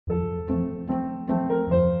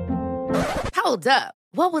Hold up.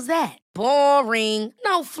 What was that? Boring.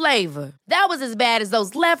 No flavor. That was as bad as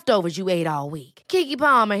those leftovers you ate all week. Keke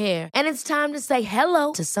Palmer here, and it's time to say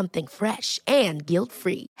hello to something fresh and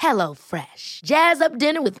guilt-free. Hello Fresh. Jazz up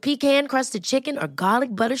dinner with pecan-crusted chicken or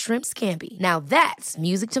garlic butter shrimp scampi. Now that's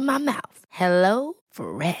music to my mouth. Hello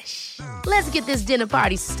Fresh. Let's get this dinner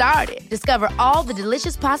party started. Discover all the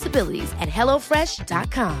delicious possibilities at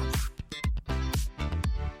hellofresh.com.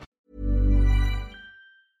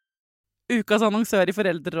 Ukas annonsør i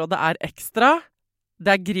Foreldrerådet Ekstra.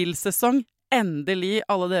 Det grillsesong. Endelig,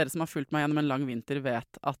 alle dere som har fulgt meg gjennom en lang vinter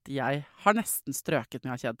vet at jeg har nesten strøket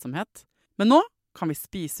med av kjedsomhet. Men nå kan vi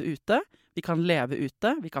spise ute, vi kan leve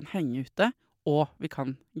ute, vi kan henge ute, og vi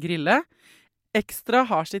kan grille. Ekstra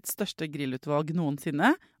har sitt største grillutvalg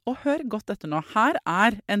noensinne, og hør godt etter nå. Her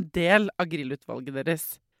en del av grillutvalget deres.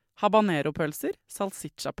 Habanero-pølser,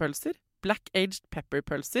 salsiccia-pølser, black-aged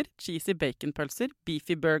pepper-pølser, cheesy bacon-pølser,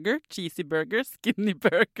 beefy burger, cheesy burger, skinny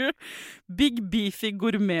burger, big beefy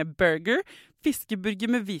gourmet-burger,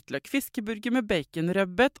 fiskeburger med hvitløk, fiskeburger med bacon,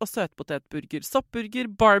 rødbet og søtpotetburger,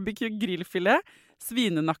 soppburger, barbecue, grillfilet,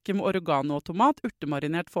 svinenakke med oregano og tomat,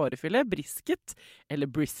 urtemarinert fårefilet, brisket, eller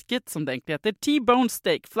brisket som det egentlig heter, T-bone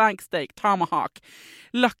steak, flank steak, tomahawk,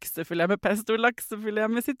 laksefilet med pesto, laksefilet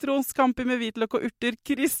med sitron, scampi med hvitløk og urter,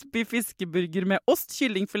 crispy fiskeburger med ost,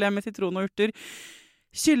 kyllingfilet med sitron og urter,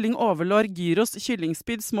 kylling overlår, gyros,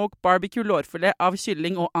 kyllingspyd, smoke, barbecue, lårfilet av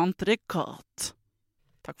kylling og entrecôte.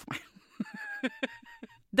 Takk for meg.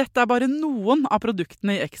 Dette bare noen av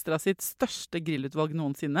produktene i Ekstra sitt største grillutvalg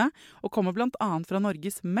noensinne, og kommer blant annet fra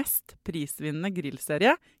Norges mest prisvinnende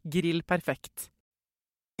grillserie, Grill Perfekt.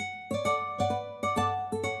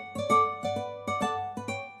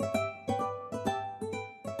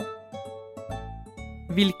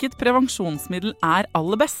 Hvilket prevensjonsmiddel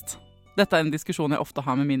aller best? Dette en diskusjon jeg ofte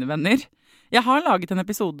har med mine venner. Jeg har laget en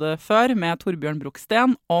episode før med Torbjørn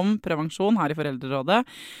Broksten om prevensjon her i Foreldrerådet,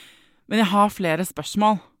 men jeg har flere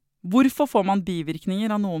spørsmål. Hvorfor får man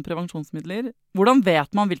bivirkninger av noen prevensjonsmidler? Hvordan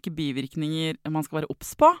vet man hvilke bivirkninger man skal være obs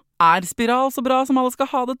på? Spiral så bra som alle skal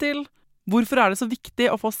ha det til? Hvorfor det så viktig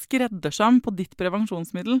å få skreddersøm på ditt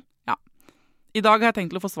prevensjonsmiddel? Ja, i dag har jeg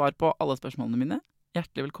tenkt å få svar på alle spørsmålene mine.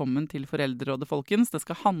 Hjertelig velkommen til Foreldrerådet, folkens. Det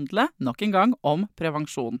skal handle nok en gang om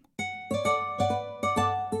prevensjon.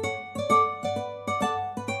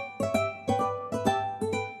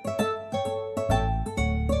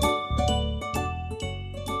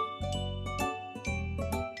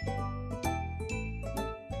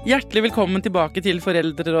 Hjertelig velkommen tilbake til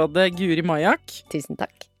Foreldrerådet, Guri Majak. Tusen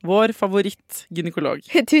takk. Vår favoritt-gynekolog.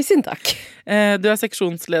 Tusen takk. Du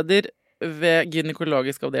seksjonsleder ved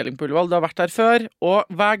gynekologisk avdeling på Ullevål. Du har vært her før, og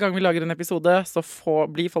hver gang vi lager en episode, så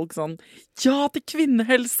blir folk sånn, ja, til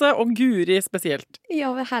kvinnehelse, og Guri spesielt. Ja,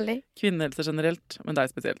 det herlig. Kvinnehelse generelt, men deg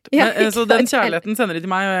spesielt. Ja, så den kjærligheten sender de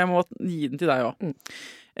til meg, og jeg må gi den til deg også.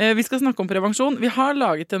 Vi skal snakke om prevensjon. Vi har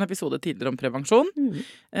laget en episode tidligere om prevensjon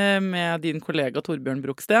med din kollega Torbjørn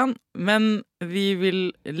Broksten, men vi vil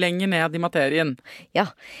lenger ned i materien. Ja,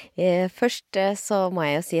 først så må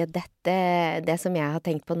jeg jo si at det som jeg har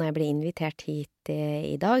tenkt på når jeg ble invitert hit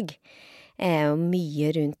i dag, jo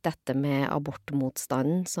mye rundt dette med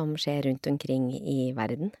abortmotstanden som skjer rundt omkring i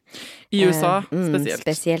verden. I USA spesielt.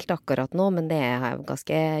 Spesielt akkurat nå, men det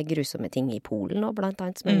ganske grusomme ting i Polen nå, blant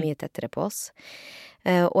annet, som mye tettere på oss.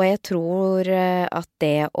 Og jeg tror at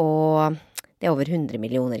det er over 100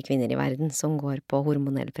 millioner kvinner i verden som går på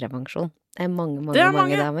hormonell prevensjon. Det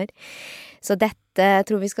mange damer. Så dette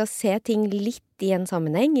tror vi skal se ting litt i en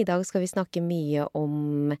sammenheng. I dag skal vi snakke mye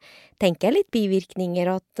om, tenker jeg, litt bivirkninger,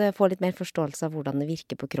 og få litt mer forståelse av hvordan det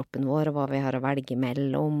virker på kroppen vår, og hva vi har å velge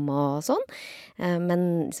mellom og sånn.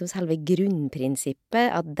 Men liksom selve grunnprinsippet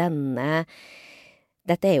at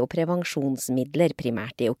dette jo prevensjonsmidler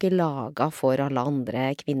primært. Det jo ikke laget for alle andre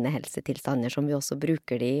kvinnehelsetilstander som vi også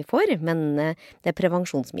bruker de for, men det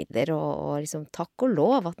prevensjonsmidler, og liksom takk og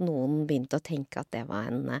lov at noen begynte å tenke at det var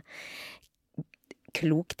en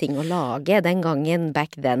klok ting å lage den gangen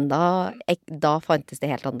back then. Da fantes det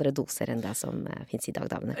helt andre doser enn det som finnes i dag.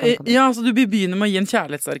 Ja, så du begynner med å gi en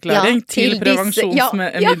kjærlighetserklæring til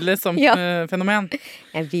prevensjonsmidler som fenomen.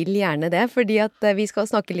 Jeg vil gjerne det, fordi at vi skal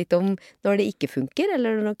snakke litt om når det ikke funker,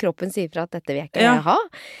 eller når kroppen sier fra at dette vil jeg ikke ha.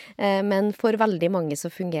 Men for veldig mange så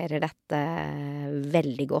fungerer dette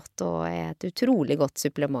veldig godt, og er et utrolig godt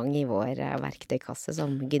supplement i vår verktøykasse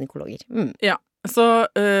som gynekologer. Ja. Så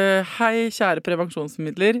hei kjære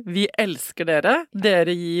prevensjonsmidler, vi elsker dere. Dere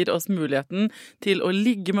gir oss muligheten til å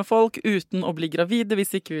ligge med folk uten å bli gravide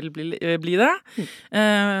hvis vi ikke vil bli det.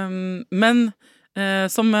 Men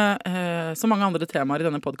som mange andre temaer i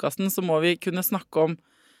denne podcasten så må vi kunne snakke om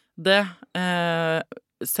det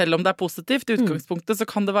selv om det positivt I utgangspunktet, så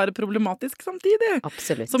kan det være problematisk samtidig.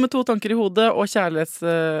 Absolutt. Så med 2 tanker I hodet og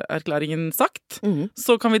kjærlighetserklæringen sagt,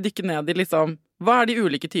 så kan vi dykke ned I liksom, hva de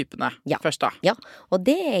ulike typene først da? Ja, og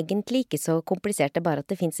det egentlig ikke så komplisert, det bare at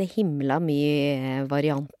det finnes så himla mye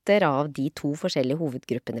varianter av de 2 forskjellige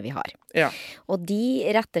hovedgruppene vi har. Ja. Og de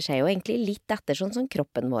retter seg jo egentlig litt etter sånn som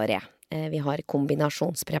kroppen vår Vi har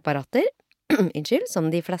kombinasjonspreparater, som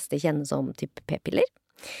de fleste kjenner som type p-piller.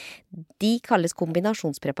 De kalles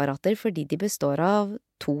kombinasjonspreparater fordi de består av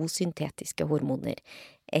 2 syntetiske hormoner.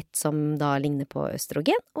 Et som da ligner på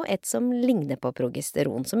østrogen, og et som ligner på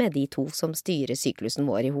progesteron, som de 2 som styrer syklusen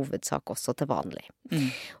vår I hovedsak også til vanlig.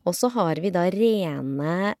 Og så har vi da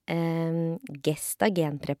rene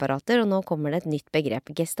gestagenpreparater, og nå kommer det et nytt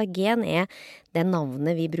begrep. Gestagen det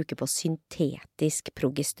navnet vi bruker på syntetisk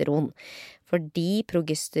progesteron. Fordi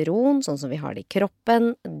progesteron, sånn som vi har det I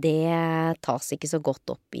kroppen, det tas ikke så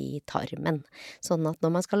godt opp I tarmen. Sånn at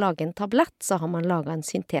når man skal lage en tablett, så har man laget en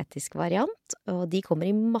syntetisk variant, og de kommer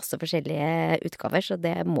I masse forskjellige utgaver, så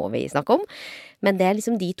det må vi snakke om. Men det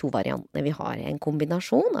liksom de 2 variantene vi har. En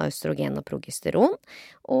kombinasjon av østrogen og progesteron,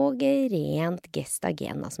 og rent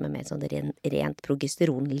gestagen, som mer sånn rent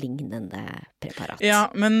progesteron-lignende preparat.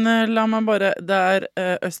 Ja, men la meg bare, det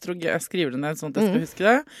østrogen, jeg skriver det ned sånn at jeg skal huske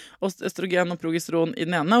det, og østrogen og progesteron I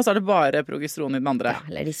den ene, og så det bare progesteron I den andre. Ja,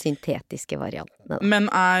 eller de syntetiske variantene. Da. Men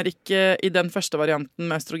ikke I den første varianten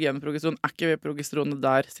med østrogen og progesteron, ikke progesteronet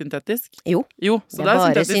der syntetisk? Jo, så det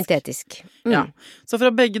bare syntetisk. Ja, så fra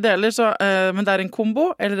begge deler, så, men det en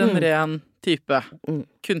kombo, eller en ren type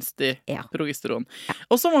kunstig progesteron. Ja.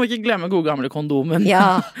 Og så må vi ikke glemme gode gamle kondomen.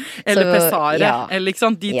 Ja. Eller pessare, eller ikke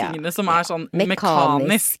sant, de tingene som sånn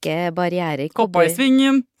mekaniske barrierer. Koppa I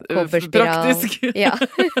svingen, praktisk. Ja.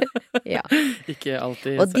 Ja. Ikke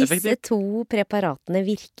alltid og så effektivt. Og disse 2 preparatene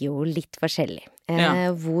virker jo litt forskjellig.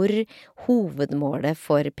 Hvor hovedmålet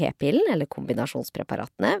for p-pillen, eller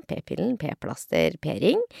kombinasjonspreparatene, p-pillen, p-plaster,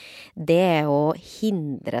 p-ring, det å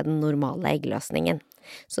hindre den normale eggløsningen.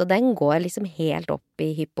 Så den går liksom helt opp I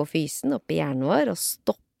hypofysen, opp I hjernen vår, og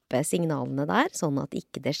stopper signalene der, sånn at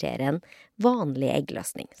ikke det skjer en vanlig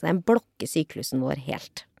eggløsning. Så den blokker syklusen vår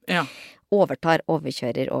helt. Ja.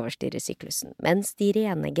 Overkjører, overstyrer syklusen. Mens de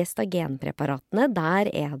rene gestagenpreparatene,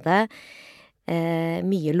 der det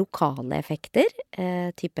mye lokale effekter,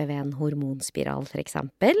 type ved en hormonspiral for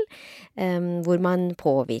eksempel, hvor man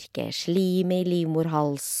påvirker slim I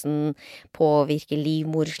livmorhalsen, påvirker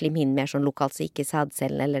livmorslimhinnen mer sånn lokalt så ikke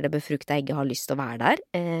sædcellen eller det befrukta egget har lyst til å være der,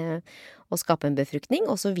 og skape en befruktning,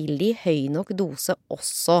 og så vil de I høy nok dose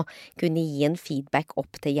også kunne gi en feedback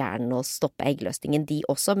opp til hjernen og stoppe eggløsningen de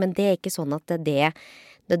også, men det ikke sånn at det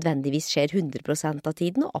nødvendigvis skjer 100% av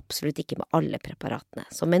tiden, og absolutt ikke med alle preparatene.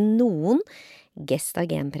 Så med noen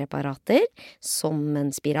gestagenpreparater, som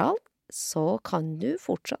en spiral, så kan du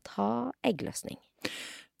fortsatt ha eggløsning.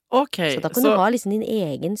 Okay, så da kan du ha liksom din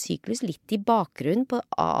egen syklus litt I bakgrunn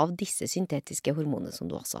av disse syntetiske hormonene som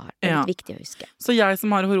du også har. Det litt viktig å huske. Så jeg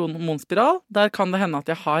som har hormonspiral, der kan det hende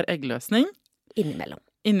at jeg har eggløsning?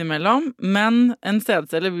 Innimellom, men en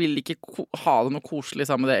sædcelle vil ikke ha det noe koselig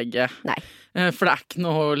sammen med det egget. Nei. For det ikke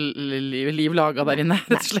noe liv laget der inne,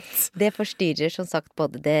 rett og slett. Det forstyrrer, som sagt,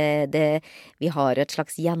 både vi har et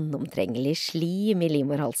slags gjennomtrengelig slim I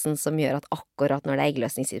livmorhalsen som gjør at akkurat når det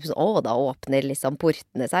eggløsningstid, da åpner liksom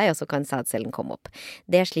portene seg, og så kan sædcellen komme opp.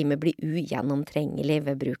 Det slimet blir ugjennomtrengelig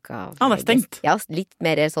ved bruk av det stengt. Ja, litt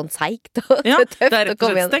mer sånn seigt og tøft å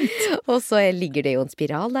komme igjen. Og så ligger det jo en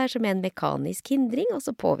spiral der som en mekanisk hindring, og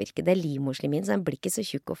så påvirker det livmorslimhinnen, så den blir ikke så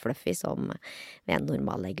tjukk og fluffy som ved en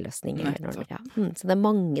normal eggløsning. Så det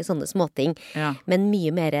mange sånne småting, men mye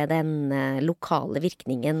mer den lokale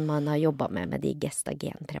virkningen man har jobbet med de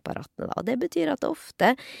gestagenpreparatene. Og det betyr at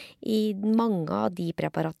ofte I mange av de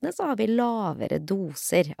preparatene så har vi lavere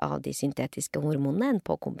doser av de syntetiske hormonene enn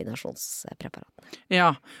på kombinasjonspreparatene.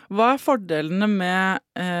 Ja, hva fordelene med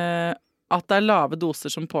at det lave doser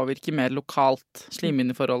som påvirker mer lokalt,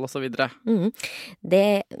 slimhinneforhold og så videre?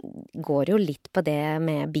 Det går jo litt på det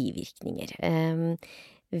med bivirkninger.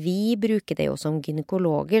 Vi bruker det jo som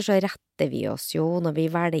gynekologer, så retter vi oss jo når vi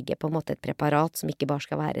velger på en måte et preparat som ikke bare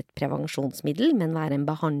skal være et prevensjonsmiddel, men være en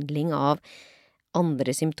behandling av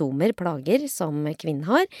andre symptomer, plager som kvinnen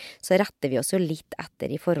har, så retter vi oss jo litt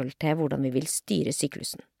etter I forhold til hvordan vi vil styre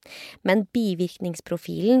syklusen. Men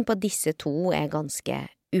bivirkningsprofilen på disse 2 ganske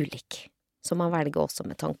ulik, så man velger også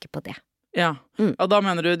med tanke på det. Ja. Og da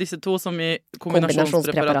mener du disse to som i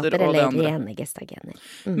kombinasjonspreparater og det andre. Eller rene gestagener.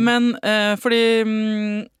 Men fordi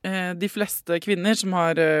de fleste kvinner som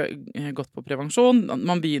har gått på prevensjon,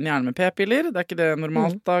 man begynner gjerne med p-piller, det er ikke det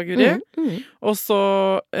normalt da, Guri? Og så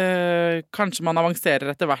kanskje man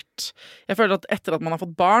avanserer etter hvert. Jeg føler at etter at man har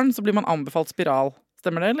fått barn, så blir man anbefalt spiral.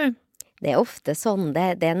 Stemmer det, eller? Det er ofte sånn,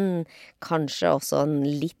 det er kanskje også en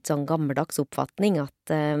litt sånn gammeldags oppfatning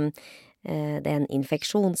at det er en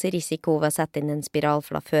infeksjonsrisiko ved å sette inn en spiral,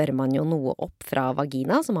 for da fører man jo noe opp fra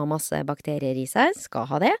vagina, som har masse bakterier i seg, skal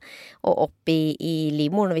ha det, og opp i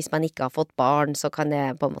livmoren, og hvis man ikke har fått barn, så kan det,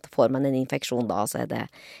 på en måte, får man en infeksjon da, så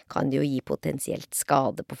kan det jo gi potensielt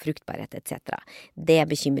skade på fruktbarhet, etc. Det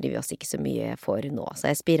bekymrer vi oss ikke så mye for nå.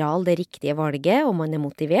 Så er spiral det riktige valget, om man er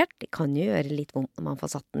motivert. Det kan jo gjøre litt vondt når man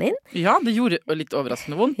får satt den inn. Ja, det gjorde litt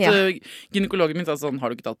overraskende vondt. Ja. Gynekologen min sa sånn,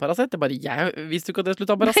 har du ikke tatt Paracet? Det er bare, jeg visste jo ikke at jeg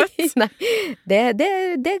skulle ta Paracet. Nei.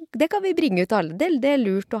 Det kan vi bringe ut alle. Det er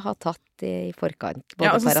lurt å ha tatt i forkant.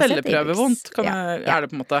 Ja, altså celleprøvevondt er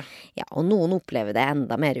det på en måte. Ja, og noen opplever det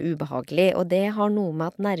enda mer ubehagelig, og det har noe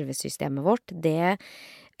med at nervesystemet vårt, det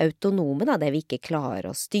autonome da, det vi ikke klarer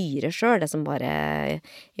å styre selv, det som bare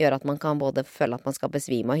gjør at man kan både føle at man skal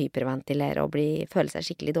besvime og hyperventilere og føle seg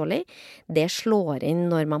skikkelig dårlig, det slår inn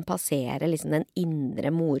når man passerer liksom den indre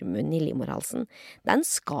mormunnen i livmorhalsen. Den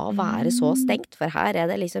skal være så stengt, for her er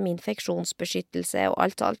det liksom infeksjonsbeskyttelse og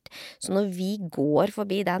alt. Så når vi går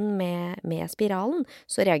forbi den med spiralen,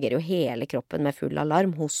 så reagerer jo hele kroppen med full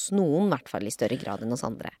alarm hos noen, i hvert fall i større grad enn hos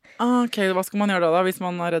andre. Ok, hva skal man gjøre da hvis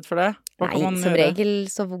man er redd for det? Nei, som regel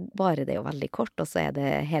så varer det jo veldig kort, og så er det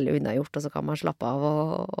hele unnagjort, og så kan man slappe av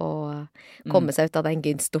og komme seg ut av den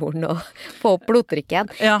gynstolen og få opp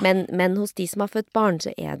blodtrykket. Ja. Men hos de som har født barn,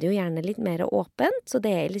 så er det jo gjerne litt mer åpent, så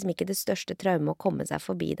det er liksom ikke det største traumet å komme seg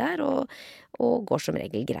forbi der, og går som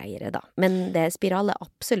regel greiere da. Men spiral er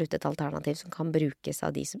absolutt et alternativ som kan brukes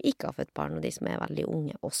av de som ikke har født barn, og de som er veldig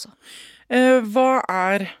unge også. Hva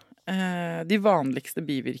er de vanligste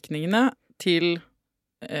bivirkningene til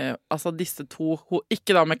altså disse to,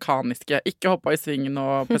 ikke da mekaniske, ikke hoppa i svingen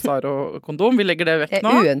og pessar og kondom, vi legger det vekk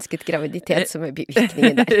nå. Uønsket graviditet som er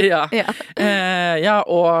bivirkningen der. Ja,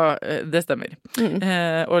 og det stemmer.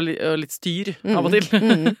 Og litt styr av og til.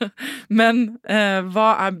 Men hva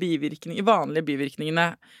er vanlige bivirkningene?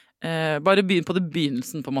 Bare begynn på det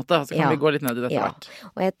begynnelsen på en måte, så kan vi gå litt ned i dette hvert.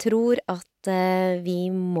 Og jeg tror at vi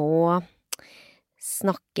må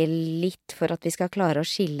snakke litt for at vi skal klare å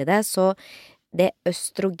skille det, så det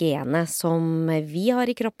østrogenet som vi har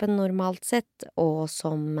i kroppen normalt sett, og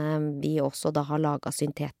som vi også da har laget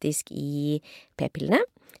syntetisk i p-pillene,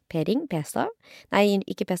 p-ring, p-stav, nei,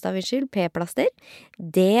 ikke p-stav, p-plaster,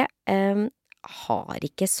 det har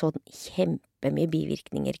ikke sånn kjempemye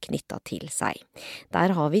bivirkninger knyttet til seg.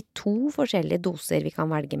 Der har vi 2 forskjellige doser vi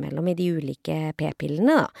kan velge mellom i de ulike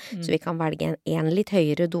p-pillene da. Så vi kan velge en litt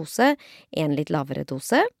høyere dose, en litt lavere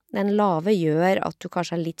dose. Den lave gjør at du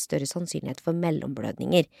kanskje har litt større sannsynlighet for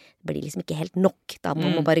mellomblødninger. Det blir liksom ikke helt nok. Da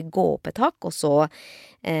man må bare gå opp et hakk, og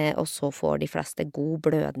så får de fleste god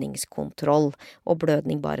blødningskontroll, og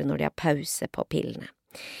blødning bare når de har pause på pillene.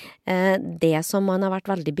 Det som man har vært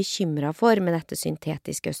veldig bekymret for med dette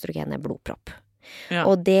syntetiske østrogenet er blodpropp. Ja.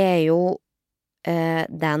 Og det er jo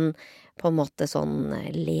den på en måte sånn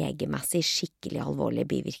legemessig skikkelig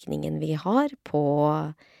alvorlige bivirkningen vi har på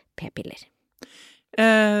p-piller.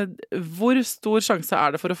 Hvor stor sjanse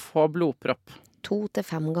er det for å få blodpropp? 2 til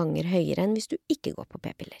 5 ganger høyere enn hvis du ikke går på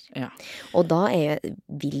p-piller. Ja. Og da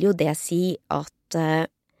vil jo det si at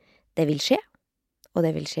det vil skje, og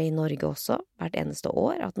det vil skje i Norge også, hvert eneste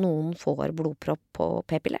år, at noen får blodpropp på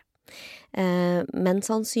p-piller. Men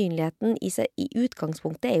sannsynligheten i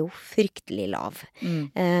utgangspunktet er jo fryktelig lav.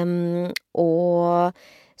 Og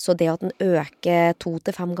så det at den øker 2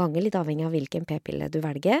 til 5 ganger, litt avhengig av hvilken p-pille du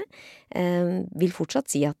velger, vil fortsatt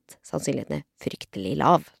si at sannsynligheten er fryktelig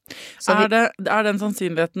lav. Så er den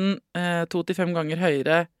sannsynligheten 2 til 5 ganger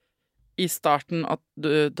høyere i starten at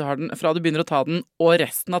du tar den, fra du begynner å ta den, og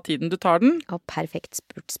resten av tiden du tar den? Ja, perfekt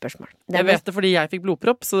spørsmål. Jeg vet det fordi jeg fikk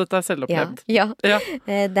blodpropp, så dette er selvopplevd. Ja.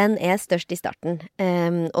 Den er størst i starten.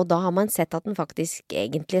 Og da har man sett at den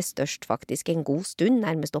egentlig er størst en god stund,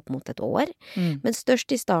 nærmest opp mot et år. Men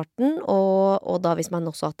størst i starten, og da hvis man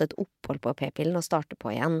også har hatt et opphold på p-pillen og starter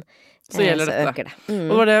på igjen, så øker det.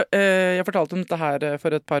 Og det var det, jeg fortalte om dette her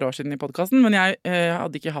for et par år siden i podcasten, men jeg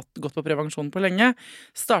hadde ikke gått på prevensjon på lenge.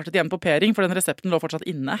 Startet igjen på p-ring, for den resepten lå fortsatt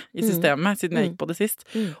inne i systemet, siden jeg gikk på det sist.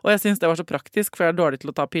 Og jeg synes det var så praktisk, for jeg er dårlig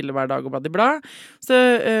til å ta pille hver dag og blad i blad. Så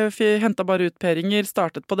jeg hentet bare ut p-ringer,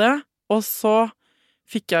 startet på det, og så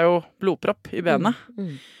fikk jeg jo blodpropp i benet.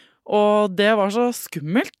 Og det var så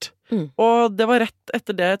skummelt. Og det var rett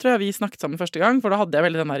etter det, tror jeg, vi snakket sammen første gang, for da hadde jeg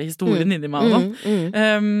veldig den der historien inni meg.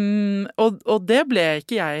 Og det ble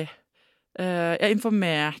ikke jeg. Jeg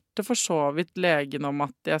informerte for så vidt legen om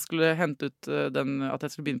at jeg skulle hente ut at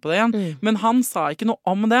jeg skulle begynne på det igjen. Men han sa ikke noe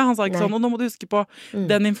om det. Han sa ikke sånn, og nå må du huske på,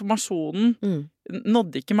 den informasjonen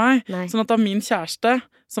nådde ikke meg. Sånn at da min kjæreste,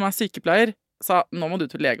 som er sykepleier, sa, nå må du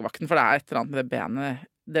til legevakten, for det er et eller annet med det benet.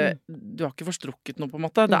 Du har ikke forstrukket noe på en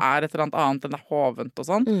måte. Det er et eller annet enn det er hovent og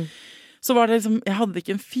sånn. Så var det liksom, jeg hadde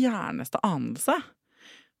ikke en fjerneste anelse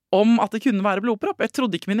om at det kunne være blodpropp. Jeg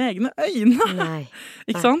trodde ikke mine egne øyne. Nei.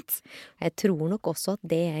 Ikke sant? Jeg tror nok også at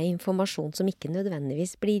det er informasjon som ikke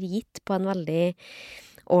nødvendigvis blir gitt på en veldig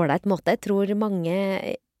ålreit måte. Jeg tror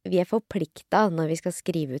vi er forpliktet når vi skal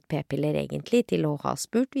skrive ut p-piller egentlig til å ha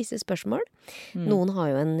spurt visse spørsmål. Noen har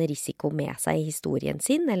jo en risiko med seg i historien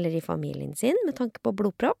sin eller i familien sin med tanke på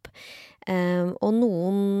blodpropp. Og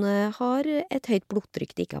noen har et høyt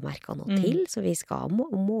blodtrykk de ikke har merket noe til, så vi skal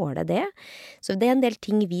måle det. Så det er en del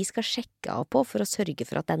ting vi skal sjekke av på for å sørge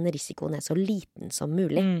for at den risikoen er så liten som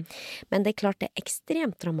mulig. Men det er klart det er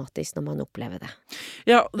ekstremt dramatisk når man opplever det.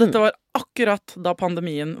 Ja, dette var akkurat da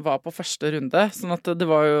pandemien var på første runde, sånn at det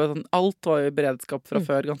var jo, alt var jo i beredskap fra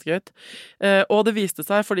før ganske høyt. Og det viste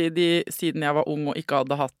seg, fordi siden jeg var ung og ikke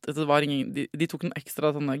hadde hatt, det var de tok noen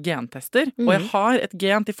ekstra sånne gentester, og jeg har et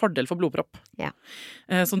gen til fordel for blodpropp.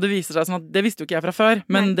 Som det viser seg, sånn at det visste jo ikke jeg fra før,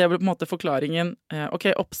 men det ble på en måte forklaringen,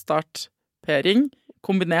 ok, oppstart P-ring,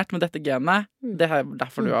 kombinert med dette genet, det er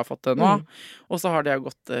derfor du har fått det nå. Og så har det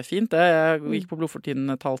gått fint, jeg gikk på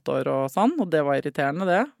blodfortynnende et halvt år og sånn, og det var irriterende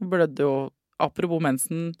det. Blødde jo, apropos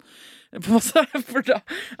mensen, på en måte, for da,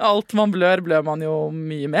 alt man blør man jo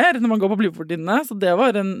mye mer når man går på blodfortynnende, så det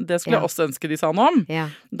skulle jeg også ønske de sa noe om.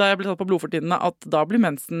 Da jeg ble tatt på blodfortynnende, at da blir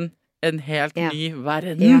mensen en helt ny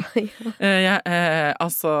verden.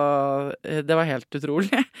 Altså, det var helt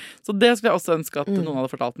utrolig. Så det skulle jeg også ønske at noen hadde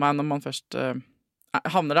fortalt meg når man først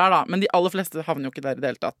havner der, da. Men de aller fleste havner jo ikke der i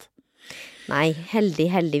det hele tatt. Nei,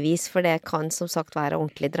 heldigvis, for det kan som sagt være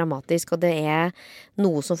ordentlig dramatisk, og det er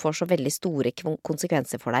noe som får så veldig store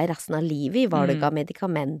konsekvenser for deg resten av livet, i valg av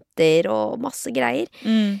medikamenter og masse greier.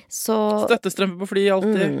 Støttestrømpe på fly,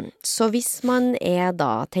 alltid. Så hvis man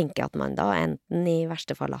tenker at man da enten i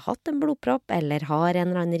verste fall har hatt en blodpropp, eller har en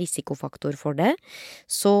eller annen risikofaktor for det,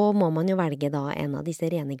 så må man jo velge da en av disse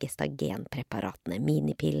rene gestagenpreparatene,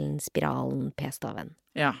 minipillen, spiralen, p-staven.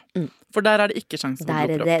 Ja, for der er det ikke sjanse for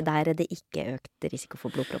blodpropp. Der er det ikke økt risiko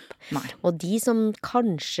for blodpropp. Nei. Og de som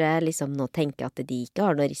kanskje liksom nå tenker at de ikke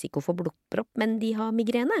har noe risiko for blodpropp, men de har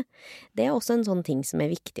migrene, det er også en sånn ting som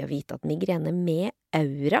er viktig å vite, at migrene med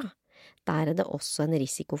aura, der er det også en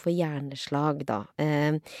risiko for hjerneslag da.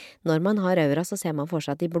 Når man har aura, så ser man for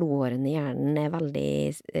seg at de blodårene i hjernen er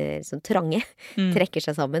veldig sånn trange, trekker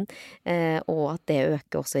seg sammen, og at det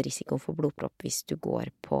øker også risikoen for blodpropp hvis du går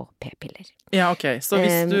på p-piller. Ja, ok. Så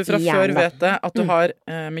hvis du fra før vet det, at du har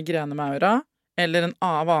migrene med aura, eller en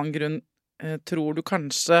av annen grunn tror du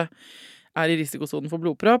kanskje er i risikosonen for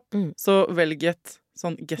blodpropp, så velg et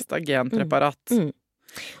sånn gestagenpreparat.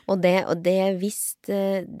 Og det er visst,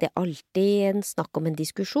 det er alltid en snakk om en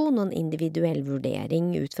diskusjon og en individuell vurdering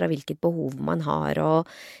ut fra hvilket behov man har og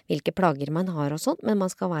hvilke plager man har og sånt, men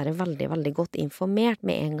man skal være veldig, veldig godt informert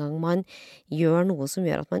med en gang man gjør noe som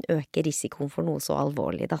gjør at man øker risikoen for noe så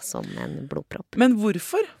alvorlig da, som en blodpropp. Men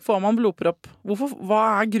hvorfor får man blodpropp? Hva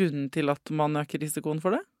er grunnen til at man øker risikoen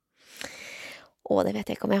for det? Det vet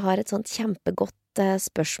jeg ikke om jeg har et sånt kjempegodt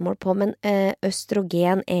spørsmål på, men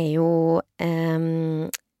østrogen er jo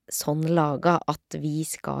sånn laget at vi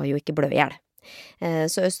skal jo ikke blø i hjel.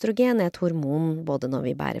 Så østrogen er et hormon både når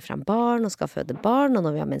vi bærer frem barn og skal føde barn, og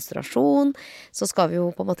når vi har menstruasjon, så skal vi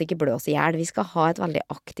jo på en måte ikke blø oss i hjel. Vi skal ha et veldig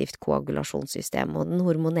aktivt koagulasjonssystem, og den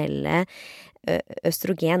hormonelle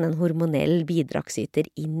østrogen, en hormonell bidragsyter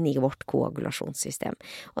inn i vårt koagulasjonssystem.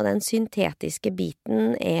 Og den syntetiske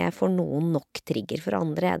biten er for noen nok trigger, for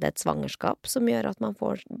andre er det et svangerskap som gjør at man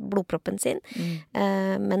får blodproppen sin.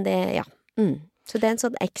 Men det, Så det er en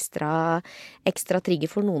sånn ekstra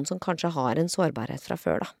trigger for noen som kanskje har en sårbarhet fra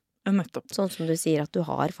før, da. Nettopp. Sånn som du sier, at du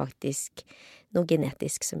har faktisk noe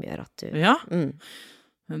genetisk som gjør at du... Ja.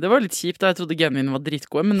 Det var litt kjipt, jeg trodde genene mine var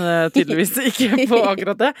dritgode, men tydeligvis ikke på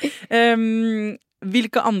akkurat det.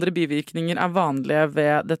 Hvilke andre bivirkninger er vanlige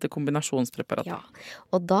ved dette kombinasjonspreparatet? Ja,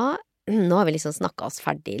 og nå har vi liksom snakket oss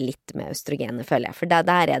ferdig litt med østrogenet, føler jeg, for der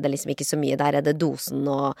er det liksom ikke så mye, der er det dosen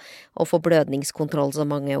og forblødningskontroll som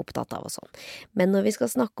mange er opptatt av og sånn. Men når vi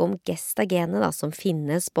skal snakke om gestagenet da, som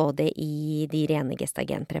finnes både i de rene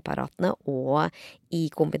gestagenpreparatene og i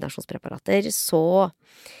kombinasjonspreparater, så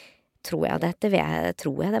tror jeg det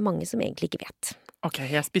er mange som egentlig ikke vet. Ok,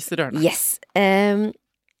 jeg spisser ørene. Yes.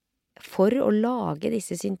 For å lage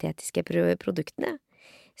disse syntetiske produktene,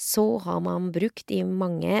 så har man brukt i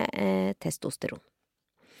mange testosteron.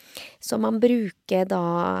 Så man bruker da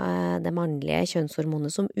det mannlige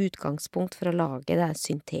kjønnshormonet som utgangspunkt for å lage det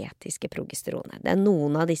syntetiske progesteronet. Det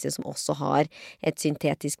noen av disse som også har et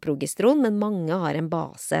syntetisk progesteron, men mange har en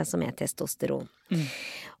base som testosteron.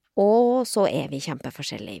 Og så vi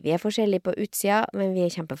kjempeforskjellige. Vi forskjellige på utsida, men vi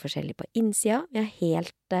kjempeforskjellige på innsida. Vi har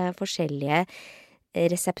helt forskjellige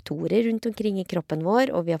reseptorer rundt omkring i kroppen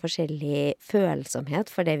vår, og vi har forskjellig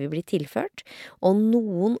følsomhet for det vi blir tilført. Og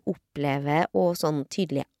noen opplever og sånn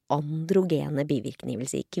tydelige androgene bivirkninger, vil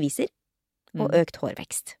si kviser, og økt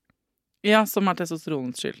hårvekst. Ja, som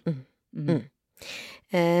testosteronens skyld.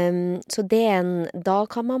 Så da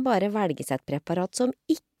kan man bare velge seg et preparat som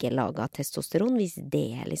ikke lager testosteron, hvis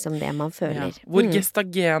det liksom det man føler. Ja. Hvor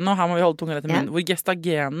gestagenet, her må vi holde tunga rett i munnen, hvor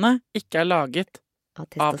gestagenet ikke laget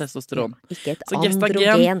av testosteron. Ja, ikke et så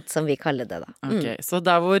androgent, som vi kaller det da. Ok, så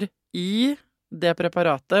der hvor i det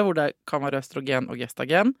preparatet, hvor det kan være østrogen og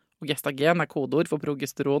gestagen, og gestagen kodeord for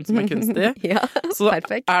progesteron som kunstig, ja, så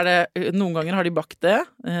perfekt. Noen ganger har de bakt det,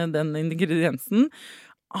 den ingrediensen,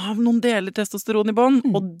 av noen deler testosteron i bånd,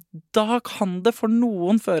 og da kan det for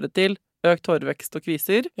noen føre til økt hårvekst og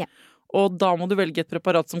kviser. Ja. Og da må du velge et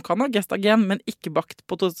preparat som kan ha gestagen, men ikke bakt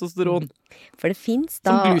på testosteron. For det finnes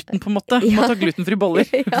da... Som gluten, på en måte. Du må ta glutenfri boller.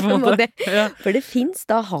 Ja, må det. Ja. For det finnes,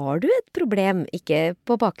 da har du et problem, ikke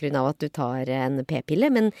på bakgrunn av at du tar en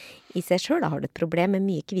p-pille, men i seg selv da har du et problem med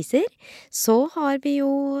mye kviser. Så har vi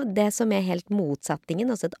jo det som helt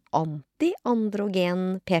motsettingen, altså et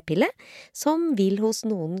anti-androgen p-pille, som vil hos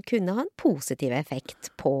noen kunne ha en positiv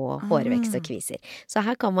effekt på hårvekst og kviser. Så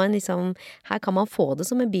her kan man få det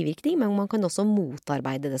som en bivirkning, men man kan også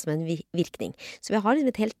motarbeide det som en virkning. Så vi har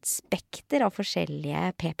liksom et helt spekter av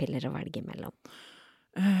forskjellige p-piller å velge mellom.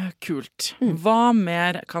 Kult. Hva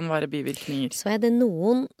mer kan være bivirkninger? Så det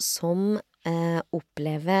noen som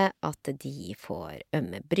opplever at de får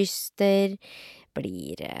ømme bryster,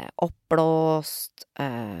 blir oppblåst,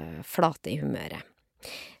 flate i humøret.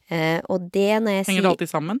 Og det når jeg Henger det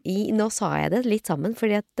alltid sammen? Nå sa jeg det litt sammen,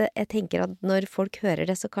 fordi at jeg tenker at når folk hører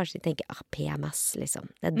det, så kanskje de tenker, PMS, liksom.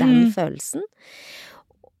 Det den følelsen.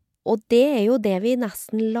 Og det jo det vi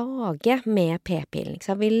nesten lager med p-pillen.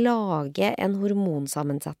 Vi lager en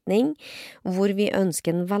hormonsammensetning hvor vi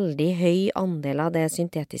ønsker en veldig høy andel av det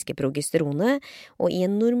syntetiske progesteronet, og i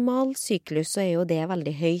en normal syklus så jo det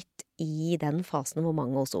veldig høyt i den fasen hvor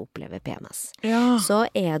mange også opplever PMS. Ja. Så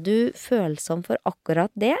du følsom for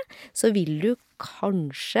akkurat det, så vil du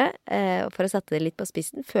kanskje, for å sette det litt på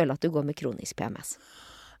spissen, føle at du går med kronisk PMS.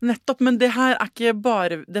 Nettopp, men det her ikke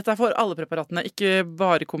bare... Dette for alle preparatene, ikke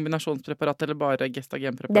bare kombinasjonspreparat eller bare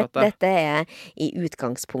gestagenpreparatet. Dette i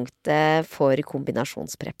utgangspunktet for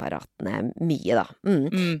kombinasjonspreparatene mye, da.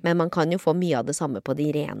 Men man kan jo få mye av det samme på de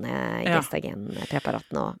rene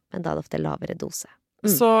gestagenpreparatene også, men da det ofte lavere dose.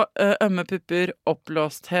 Så ømme pupper,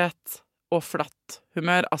 oppblåsthet og flatt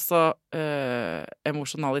humør, altså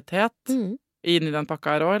emosjonalitet... Inni den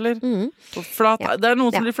pakka her også, eller? Flat, det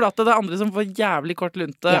noen som blir flate, det andre som får jævlig kort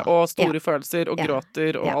lunte og store følelser og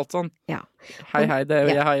gråter og alt sånn. Ja. Hei, det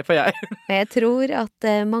jeg heier på jeg. Jeg tror at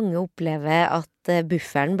mange opplever at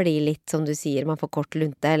bufferen blir litt, som du sier, man får kort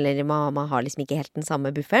lunte, eller man har liksom ikke helt den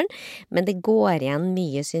samme bufferen, men det går igjen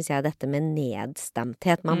mye, synes jeg, dette med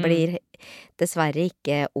nedstemthet. Man blir dessverre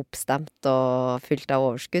ikke oppstemt og fylt av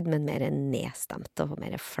overskudd, men mer nedstemt og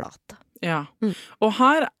mer flate. Ja, og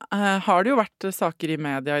her har det jo vært saker i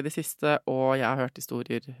media i det siste, og jeg har hørt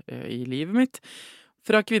historier i livet mitt,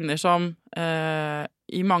 fra kvinner som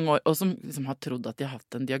i mange år, og som liksom har trodd at de har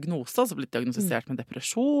hatt en diagnose, altså blitt diagnostisert med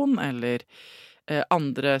depresjon eller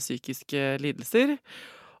andre psykiske lidelser,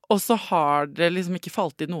 og så har det liksom ikke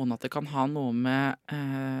falt i noen at det kan ha noe med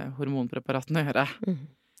hormonpreparatene å gjøre.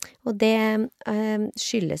 Og det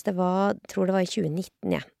skyldes tror det var i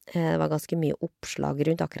 2019, ja. Det var ganske mye oppslag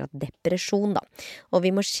rundt akkurat depresjon, da. Og vi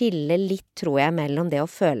må skille litt, tror jeg, mellom det å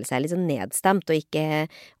føle seg litt sånn nedstemt og ikke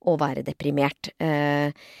å være deprimert.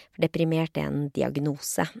 For deprimert en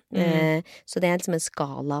diagnose. Så det liksom en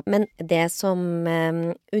skala. Men det som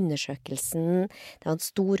undersøkelsen, det var en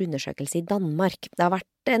stor undersøkelse i Danmark. Det har vært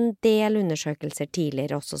en del undersøkelser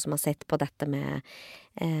tidligere også som har sett på dette med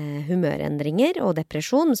humørendringer og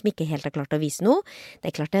depresjon, som ikke helt har klart å vise noe.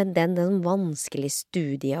 Det klart det er en vanskelig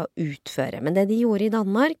studie å utføre, men det de gjorde i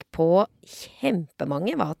Danmark på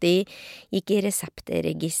kjempemange var at de gikk i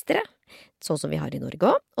reseptregisteret. sånn som vi har i Norge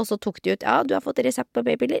også, og så tok de ut, ja, du har fått resept på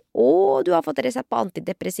p-piller, og du har fått resept på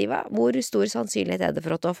antidepressiva. Hvor stor sannsynlighet er det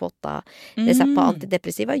for at du har fått da resept på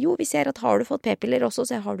antidepressiva? Jo, vi ser at har du fått p-piller også,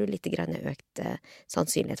 så har du litt grann økt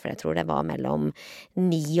sannsynlighet, for jeg tror det var mellom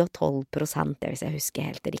 9 og 12%, hvis jeg husker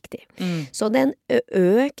helt riktig. Så det er en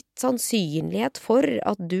økt sannsynlighet for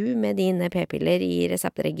at du med dine p-piller i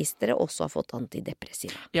reseptregisteret også har fått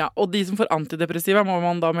antidepressiva. Ja, og de som får antidepressiva må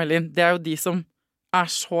man da melde inn. Det er jo de som er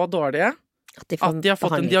så dårlige at de har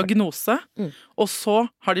fått en diagnose, og så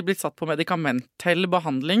har de blitt satt på medikamentell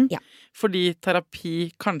behandling, fordi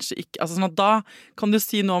terapi kanskje ikke, altså sånn at da kan du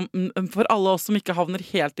si noe om, for alle oss som ikke havner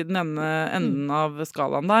helt i den enden av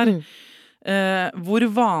skalaen der, hvor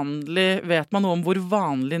vanlig, vet man noe om hvor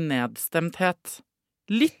vanlig nedstemthet,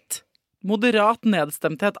 litt moderat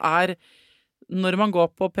nedstemthet er når man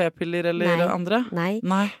går på p-piller eller andre? Nei.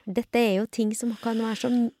 Dette er jo ting som kan være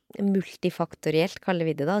så multifaktorielt, kaller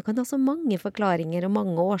vi det da. Det kan ha så mange forklaringer og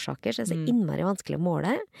mange årsaker, så det er så innmari vanskelig å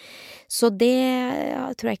måle. Så det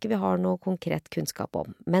tror jeg ikke vi har noe konkret kunnskap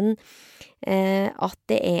om. Men at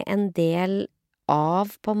det er en del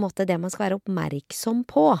av på en måte det man skal være oppmerksom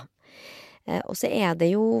på. Og så er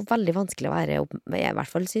det jo veldig vanskelig å være, i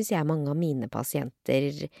hvert fall synes jeg mange av mine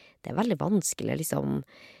pasienter, det er veldig vanskelig å liksom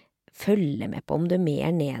følge med på om du er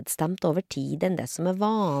mer nedstemt over tid enn det som er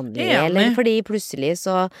vanlig, eller fordi plutselig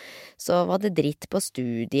så var det dritt på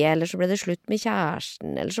studiet, eller så ble det slutt med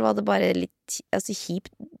kjæresten, eller så var det bare litt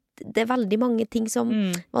kjipt. Det er veldig mange ting som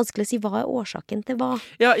vanskelig å si hva er årsaken til hva.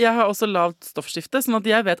 Ja, jeg har også lavt stoffskifte, sånn at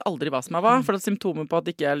jeg vet aldri hva som er hva, for at symptomer på at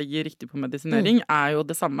ikke jeg ligger riktig på medisinering er jo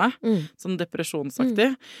det samme, sånn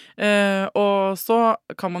depresjonsaktig. Og så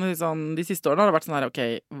kan man sånn, de siste årene har det vært sånn her, ok,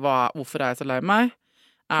 hvorfor er jeg så lei meg?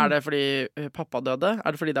 Er det fordi pappa døde?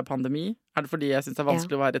 Er det fordi det er pandemi? Er det fordi jeg synes det er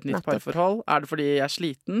vanskelig å være i et nytt parforhold? Er det fordi jeg er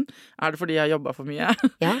sliten? Er det fordi jeg har jobbet for mye?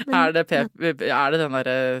 Er det den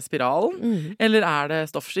der spiralen? Eller er det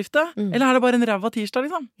stoffskifte? Eller er det bare en ræva tirsdag,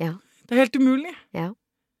 liksom? Ja. Det er helt umulig. Ja,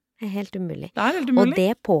 det er helt umulig. Det er helt umulig. Og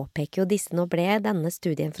det påpeker jo disse, nå ble denne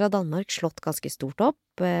studien fra Danmark slått ganske stort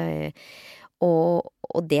opp,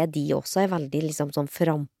 og det de også er veldig liksom sånn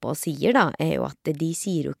frampå og sier da, er jo at de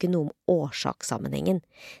sier jo ikke noe om årsakssammenhengen.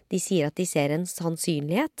 De sier at de ser en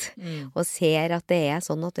sannsynlighet, og ser at det er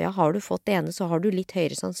sånn at ja, har du fått det ene, så har du litt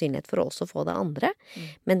høyere sannsynlighet for å også få det andre.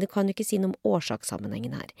 Men det kan jo ikke si noe om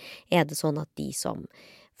årsakssammenhengen her. Er det sånn at de som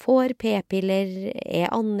får p-piller er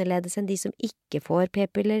annerledes enn de som ikke får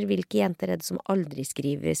p-piller? Hvilke jenter er det som aldri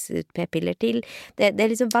skrives ut p-piller til? Det er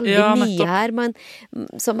liksom veldig mye her,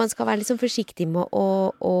 så man skal være liksom forsiktig med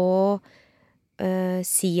å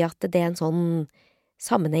si at det er en sånn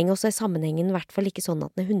sammenheng, og så er sammenhengen i hvert fall ikke sånn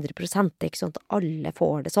at den er 100%, det er ikke sånn at alle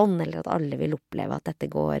får det sånn, eller at alle vil oppleve at dette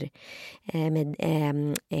går med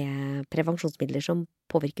prevensjonsmidler som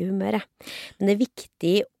påvirker humøret. Men det er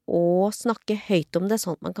viktig å snakke høyt om det,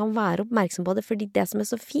 sånn at man kan være oppmerksom på det, fordi det som er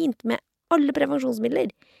så fint med alle prevensjonsmidler,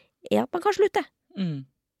 er at man kan slutte.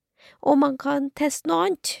 Og man kan teste noe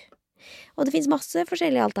annet. Og det finnes masse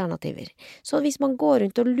forskjellige alternativer. Så hvis man går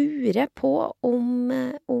rundt og lurer på om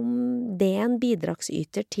det er en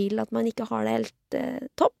bidragsyter til at man ikke har det helt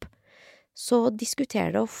topp, så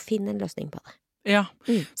diskuter det og finn en løsning på det. Ja,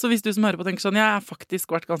 så hvis du som hører på tenker sånn, jeg har faktisk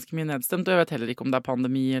vært ganske mye nedstemt, og jeg vet heller ikke om det er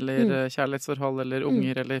pandemi, eller kjærlighetsforhold, eller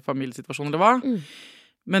unger, eller familiesituasjon, eller hva.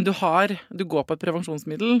 Men du går på et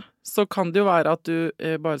prevensjonsmiddel, så kan det jo være at du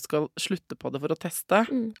bare skal slutte på det for å teste.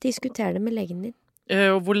 Diskuter det med legen din.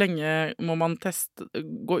 Og hvor lenge må man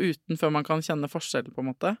gå uten før man kan kjenne forskjell, på en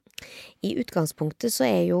måte? I utgangspunktet så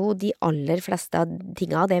er jo de aller fleste av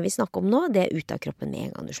tingene av det vi snakker om nå, det er ut av kroppen med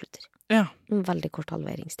en gang du slutter. Ja. En veldig kort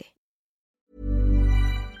halveringstid.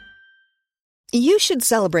 You should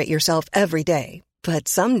celebrate yourself every day, but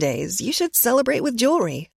some days you should celebrate with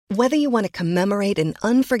jewelry. Whether you want to commemorate an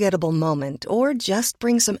unforgettable moment or just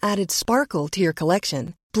bring some added sparkle to your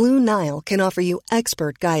collection, Blue Nile can offer you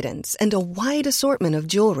expert guidance and a wide assortment of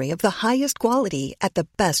jewelry of the highest quality at the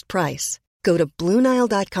best price. Go to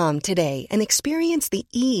BlueNile.com today and experience the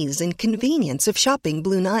ease and convenience of shopping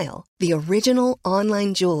Blue Nile, the original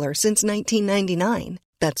online jeweler since 1999.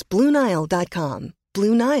 That's BlueNile.com.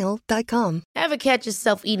 BlueNile.com. Ever catch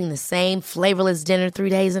yourself eating the same flavorless dinner 3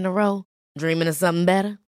 days in a row? Dreaming of something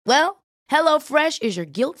better? Well, HelloFresh is your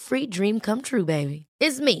guilt-free dream come true, baby.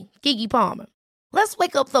 It's me, Keke Palmer. Let's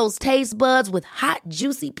wake up those taste buds with hot,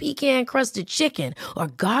 juicy pecan-crusted chicken or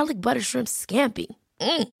garlic butter shrimp scampi.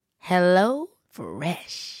 Hello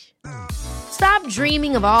Fresh. Stop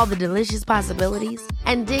dreaming of all the delicious possibilities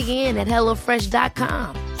and dig in at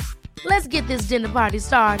HelloFresh.com. Let's get this dinner party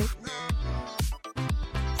started.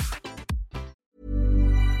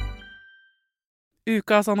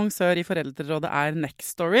 Ukas annonsør i Foreldrerådet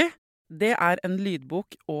Nextory. Det en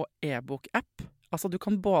lydbok- og e-bok-app. Altså du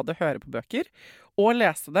kan både høre på bøker og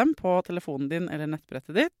lese dem på telefonen din eller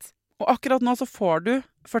nettbrettet ditt. Og akkurat nå så får du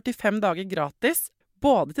 45 dager gratis,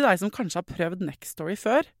 både til deg som kanskje har prøvd Nextory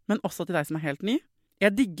før, men også til deg som helt ny.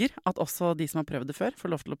 Jeg digger at også de som har prøvd det før får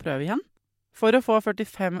lov til å prøve igjen. For å få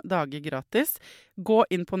 45 dager gratis, gå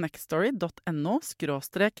inn på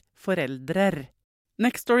nextory.no/foreldrer.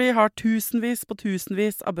 Nextory har tusenvis på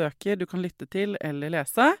tusenvis av bøker du kan lytte til eller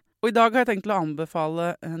lese. Og i dag har jeg tenkt å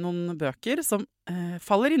anbefale noen bøker som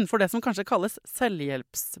faller innenfor det som kanskje kalles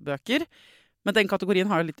selvhjelpsbøker. Men den kategorien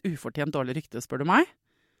har jo litt ufortjent dårlig rykte, spør du meg.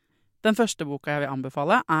 Den første boka jeg vil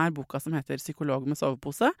anbefale boka som heter Psykolog med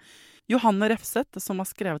sovepose. Johanne Refseth, som har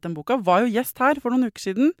skrevet den boka, var jo gjest her for noen uker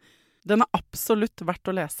siden. Den absolutt verdt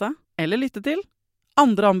å lese eller lytte til.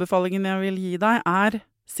 Andre anbefalingen jeg vil gi deg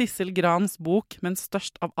Sissel Grans bok, men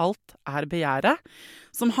størst av alt begjæret,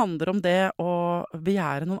 som handler om det å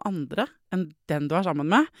begjære noen andre enn den du sammen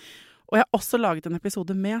med. Og jeg har også laget en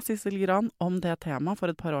episode med Sissel Gran om det temaet for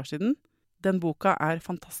et par år siden. Den boka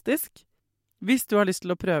fantastisk. Hvis du har lyst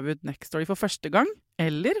til å prøve ut Nextory for første gang,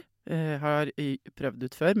 eller har prøvd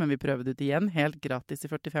ut før, men vi prøver det ut igjen, helt gratis i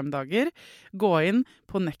 45 dager, gå inn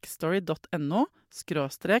på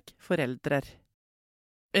nextory.no/foreldrer.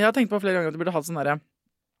 Jeg har tenkt på flere ganger at du burde ha sånn der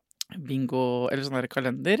bingo, eller sånn der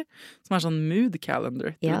kalender, som sånn mood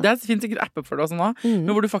calendar. Ja. Det finnes sikkert apper for det også nå,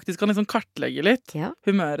 men hvor du faktisk kan liksom kartlegge litt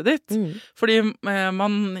humøret ditt. Fordi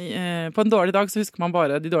man, på en dårlig dag så husker man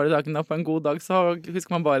bare de dårlige dagene, og på en god dag så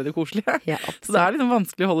husker man bare det koselige. Ja, så det liksom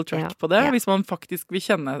vanskelig å holde track på det, hvis man faktisk vil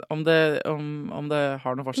kjenne om det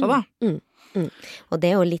har noe for seg, da. Og det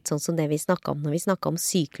jo litt sånn som det vi snakket om når vi snakket om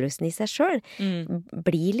syklusen i seg selv.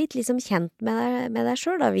 Bli litt liksom kjent med deg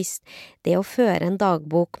selv da, hvis det å føre en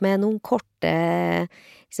dagbok med noen korte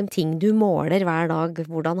liksom, ting du måler hver dag,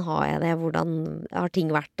 hvordan har jeg det, hvordan har ting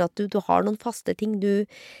vært, at du har noen faste ting du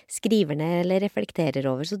skriver ned eller reflekterer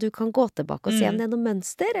over, så du kan gå tilbake og se om det noe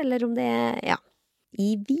mønster, eller om det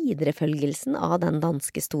I viderefølgelsen av den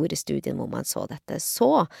danske store studien hvor man så dette,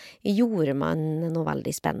 så gjorde man noe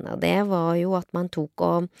veldig spennende. Og det var jo at man tok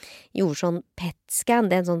og gjorde sånn PET-scan,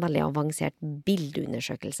 det en sånn veldig avansert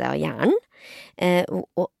bildeundersøkelse av hjernen.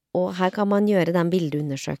 Og her kan man gjøre den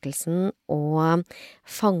bildeundersøkelsen og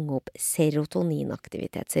fange opp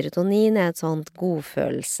serotoninaktivitet. Serotonin et sånt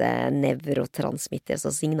godfølelse-nevrotransmitter,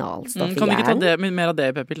 så signalstoff I hjernen. Kan du ikke ta mer av det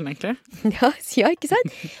I p-pillen, egentlig? Ja, ikke sant?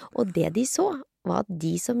 Og det de så var at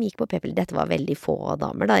de som gikk på p-piller, dette var veldig få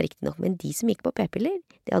damer da, riktig nok, men de som gikk på p-piller,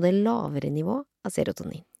 de hadde lavere nivå av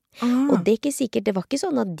serotonin. Og det ikke sikkert, det var ikke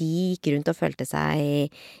sånn at de gikk rundt og følte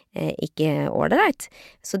seg ikke ordentlig.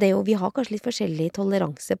 Så det vi har kanskje litt forskjellig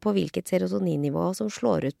toleranse på hvilket serotoninnivå som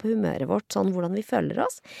slår ut på humøret vårt, sånn hvordan vi føler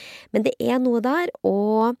oss. Men det noe der,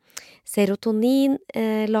 og serotonin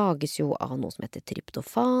lages jo av noe som heter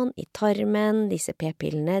tryptofan I tarmen. Disse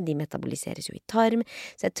p-pillene, de metaboliseres jo I tarm.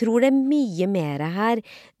 Så jeg tror det mye mer her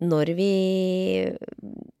når vi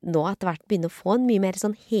nå etter hvert begynner å få en mye mer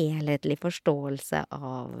sånn helhetlig forståelse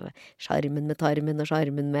av skjermen med tarmen og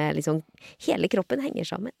skjermen med liksom hele kroppen henger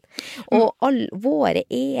sammen. Og våre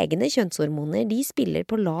egne kjønnshormoner, de spiller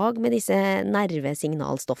på lag med disse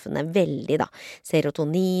nervesignalstoffene veldig da.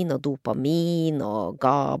 Serotonin og dopamin og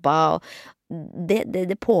GABA og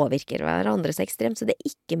det påvirker hverandre så ekstremt, så det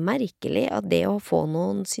ikke merkelig at det å få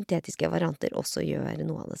noen syntetiske varianter også gjør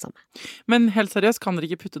noe av det samme. Men helt seriøst, kan dere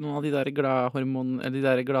ikke putte noen av de der gladhormonene, eller de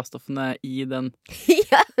der gladstoffene I den,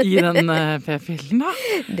 den p-pillen da?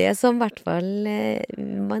 Det som I hvert fall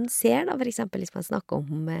man ser da, for eksempel hvis man snakker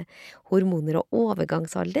om hormoner og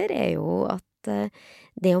overgangsalder, jo at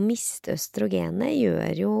det å miste østrogenet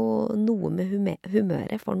gjør jo noe med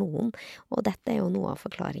humøret for noen, og dette jo noe av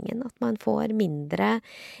forklaringen, at man får mindre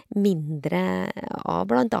av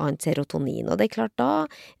blant annet serotonin, og det klart da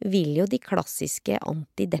vil jo de klassiske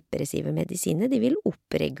antidepressive medisinene, de vil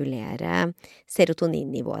oppregulere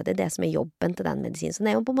serotoninnivået, det som jobben til den medisinen, så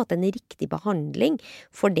det jo på en måte en riktig behandling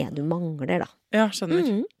for det du mangler da. Ja,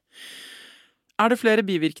 skjønner. Det flere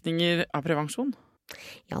bivirkninger av prevensjon?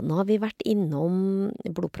 Ja, nå har vi vært innom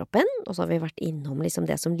blodproppen, og så har vi vært innom liksom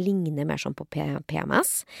det som ligner mer sånn på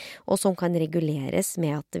PMS, og som kan reguleres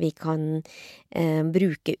med at vi kan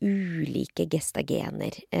bruke ulike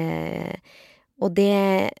gestagener. Og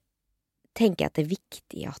det tenker jeg at det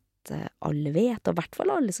viktig at alle vet, og I hvert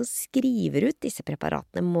fall alle som skriver ut disse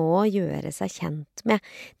preparatene må gjøre seg kjent med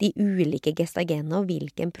de ulike gestagenene og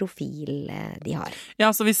hvilken profil de har.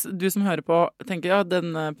 Ja, så hvis du som hører på tenker, ja,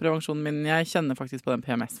 den prevensjonen min, jeg kjenner faktisk på den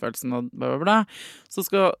PMS-følelsen og bla bla bla, så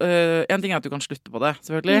skal, en ting at du kan slutte på det,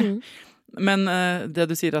 selvfølgelig. Men det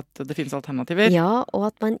du sier at det finnes alternativer? Ja, og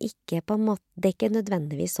at man ikke på en måte, det er ikke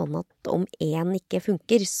nødvendigvis sånn at om en ikke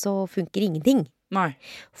funker, så funker ingenting. Nei.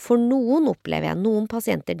 For noen opplever jeg, noen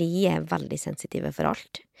pasienter de er veldig sensitive for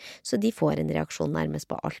alt. Så de får en reaksjon nærmest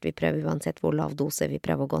på alt vi prøver, uansett hvor lav dose vi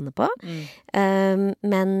prøver å gå ned på.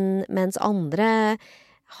 Mens andre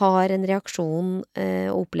har en reaksjon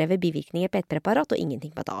og opplever bivirkninger på et preparat og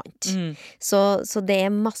ingenting på et annet. Så det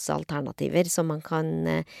er masse alternativer som man kan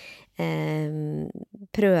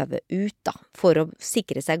prøve ut da, for å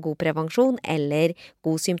sikre seg god prevensjon eller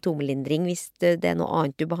god symptomlindring hvis det er noe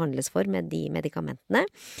annet du behandles for med de medikamentene.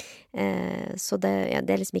 Så det er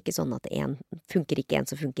liksom ikke sånn at en funker ikke en,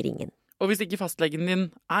 så funker ingen. Og hvis ikke fastlegen din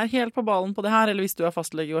er helt på ballen på det her, eller hvis du er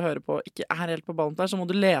fastlege og hører på ikke er helt på ballen på det her, så må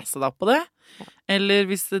du lese deg opp på det. Ja. Eller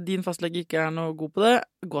hvis din fastlege ikke er noe god på det,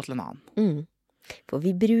 gå til en annen. For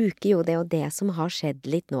vi bruker jo det, og det som har skjedd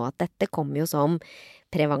litt nå, at dette kommer jo som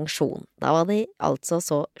prevensjon. Da var det altså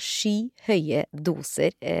så skyhøye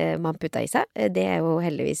doser man putta i seg. Det er jo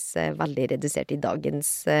heldigvis veldig redusert i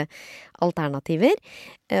dagens alternativer.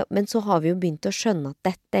 Men så har vi jo begynt å skjønne at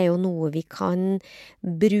dette er jo noe vi kan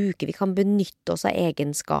bruke, vi kan benytte oss av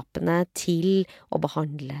egenskapene til å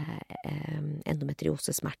behandle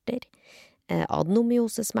endometriosesmerter,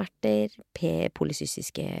 adenomyosesmerter,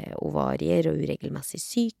 polycystiske ovarier og uregelmessig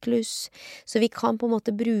syklus. Så vi kan på en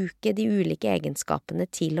måte bruke de ulike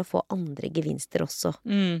egenskapene til å få andre gevinster også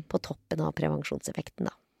på toppen av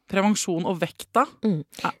prevensjonseffekten da. Prevensjon og vekta?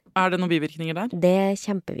 Er det noen bivirkninger der? Det er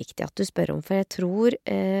kjempeviktig at du spør om, for jeg tror,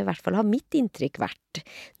 i hvert fall har mitt inntrykk vært,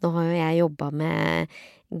 nå har jo jeg jobbet med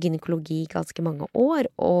gynekologi ganske mange år,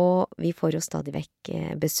 og vi får jo stadig vekk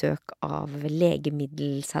besøk av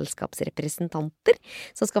legemiddelselskapsrepresentanter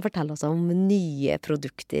som skal fortelle oss om nye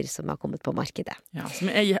produkter som har kommet på markedet. Ja, som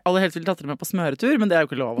jeg aller helst vil ta til med på smøretur, men det er jo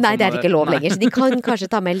ikke lov. Nei, det er ikke lov lenger, så de kan kanskje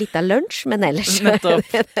ta med litt av lunsj, men ellers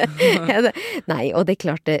Nei, og det er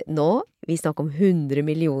klart det nå, vi snakker om 100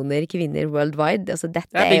 millioner kvinner worldwide, altså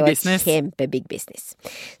dette er jo et kjempe-big business.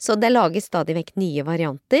 Så det lages stadig vekk nye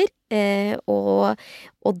varianter, og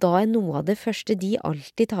da er noe av det første de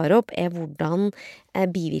alltid tar opp er hvordan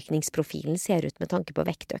bivirkningsprofilen ser ut med tanke på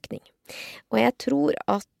vektøkning. Og jeg tror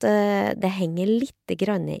at det henger litt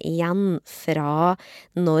grann igjen fra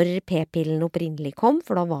når p-pillen opprinnelig kom,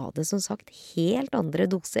 for da var det som sagt helt andre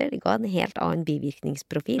doser, det ga en helt annen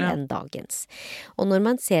bivirkningsprofil enn dagens. Og når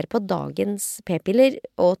man ser på dagens p-piller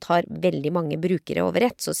og tar veldig mange brukere over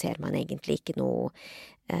ett, så ser man egentlig ikke noe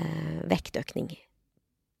vektøkning.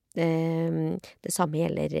 Det samme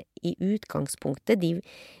gjelder i utgangspunktet de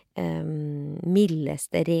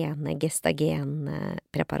mildeste rene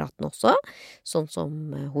gestagenpreparatene også, sånn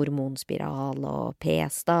som hormonspiral og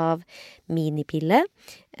p-stav, minipille.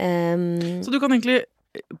 Så du kan egentlig,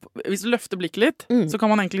 hvis du løfter blikket litt, så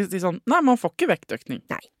kan man egentlig si sånn, nei, man får ikke vektøkning.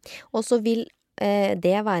 Nei, og så vil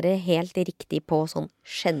det være helt riktig på sånn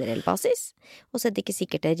generell basis, og så er det ikke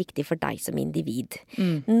sikkert det er riktig for deg som individ.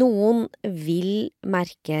 Noen vil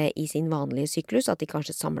merke i sin vanlige syklus at de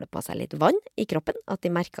kanskje samler på seg litt vann i kroppen, at de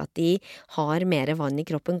merker at de har mer vann i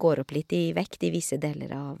kroppen, går opp litt i vekt i visse deler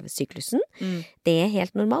av syklusen. Det er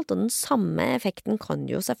helt normalt, og den samme effekten kan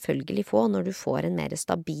du jo selvfølgelig få når du får en mer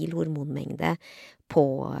stabil hormonmengde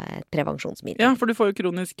på et prevensjonsmiddel. Ja, for du får jo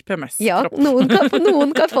kronisk PMS. Ja, noen kan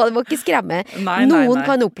få det, må ikke skremme. Noen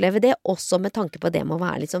kan oppleve det også med tanke på det med å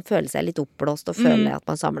være litt sånn, føle seg litt oppblåst og føle at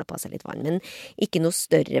man samler på seg litt vann, men ikke noe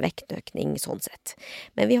større vektøkning sånn sett.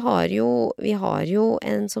 Men vi har jo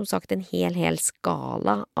som sagt en hel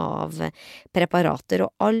skala av preparater,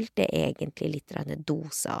 og alt er egentlig litt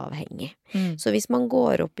doseavhengig. Så hvis man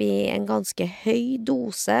går opp i en ganske høy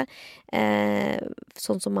dose,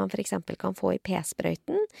 sånn som man for eksempel kan få i p-sprøyten,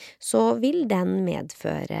 så vil den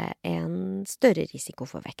medføre en større risiko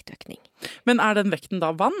for vektøkning. Men er den vekten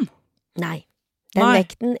da vann? Nei.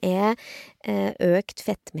 Vekten er økt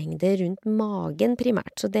fettmengde rundt magen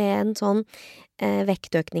primært, så det er en sånn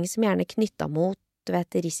vektøkning som gjerne er knyttet mot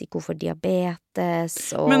risiko for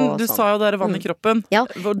diabetes og Men du sånn. Sa jo det er vann i kroppen. Ja.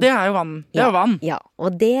 Det er jo vann. Det er vann. Ja,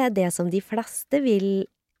 og det er det som de fleste vil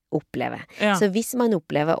oppleve. Ja. Så hvis man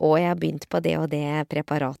opplever jeg har begynt på det og det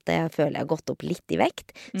preparatet, jeg føler jeg har gått opp litt i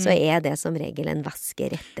vekt, så er det som regel en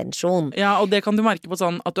væskeretensjon. Ja, og det kan du merke på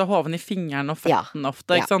sånn at du har hoven i fingeren og fetten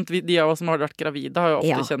ofte, ikke sant? De av oss som har vært gravide har jo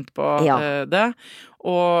ofte kjent på det.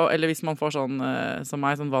 Eller hvis man får sånn, som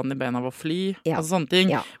meg, sånn vann i bena av å fly, altså sånne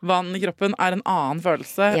ting. Ja. Vann i kroppen er en annen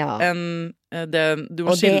følelse enn det, du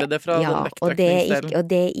må skille det fra den vektøkningsdelen. Og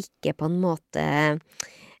det er ikke på en måte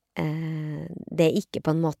det ikke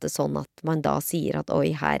på en måte sånn at man da sier at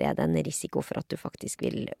oi, her det en risiko for at du faktisk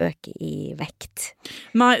vil øke i vekt.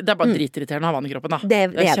 Nei, det bare dritirriterende å ha vann i kroppen, da. Det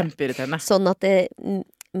er kjempeirriterende. Sånn at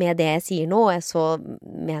med det jeg sier nå, så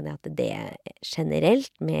mener jeg at det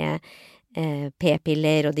generelt med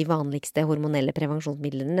p-piller og de vanligste hormonelle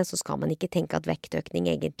prevensjonsmidlene, så skal man ikke tenke at vektøkning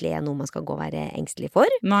egentlig noe man skal gå og være engstelig for.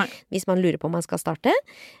 Nei. Hvis man lurer på om man skal starte.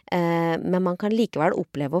 Men man kan likevel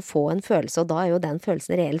oppleve å få en følelse, og da jo den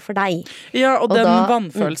følelsen reell for deg. Ja, og den da,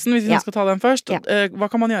 vannfølelsen, hvis vi skal ta den først, Ja. Hva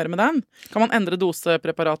kan man gjøre med den? Kan man endre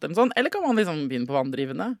dosepreparat eller sånn, eller kan man liksom begynne på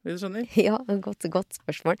vanndrivende, hvis du skjønner? Ja, godt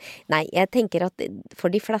spørsmål. Nei, jeg tenker at for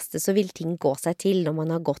de fleste så vil ting gå seg til når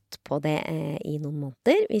man har gått på det i noen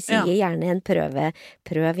måneder. Vi sier gjerne en prøv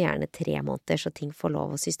gjerne 3 måneder, så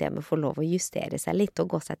systemet får lov å justere seg litt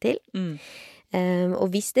og gå seg til. Og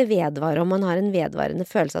hvis det vedvarer, og man har en vedvarende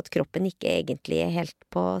følelse at kroppen ikke egentlig helt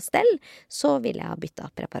på stell, så vil jeg ha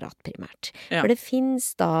byttet preparat primært. Ja. For det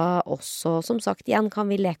finnes da også, som sagt, igjen kan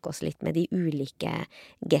vi leke oss litt med de ulike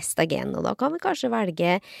gestagen, og da kan vi kanskje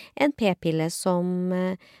velge en p-pille som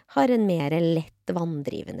har en mer lett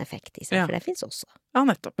vanndrivende effekt i seg, for det finnes også. Ja,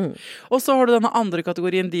 nettopp. Og så har du denne andre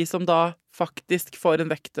kategorien, de som da faktisk får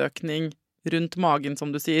en vektøkning rundt magen,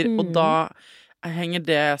 som du sier, og da henger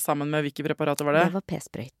det sammen med hvilke preparater var det? Det var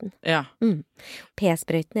p-sprøyten. Ja.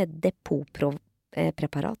 P-sprøyten et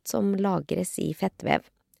depotpreparat som lagres i fettvev.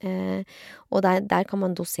 Og der kan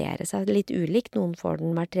man dosere seg litt ulikt. Noen får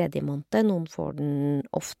den hver 3. måned, noen får den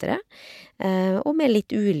oftere. Og med litt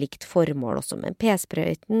ulikt formål også. Men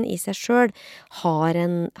p-sprøyten i seg selv har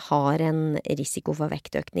en risiko for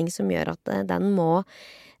vektøkning som gjør at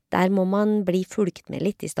der må man bli fulgt med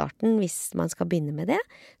litt i starten hvis man skal begynne med det,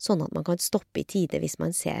 sånn at man kan stoppe i tide hvis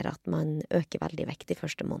man ser at man øker veldig vekt de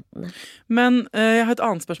første månedene. Men jeg har et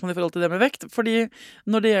annet spørsmål i forhold til det med vekt, fordi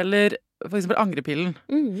når det gjelder for eksempel angrepillen,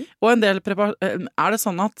 og en del det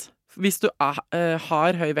sånn at hvis du har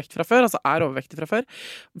høy vekt fra før, altså overvektig fra før,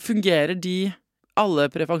 fungerer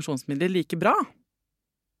alle prevensjonsmidler like bra?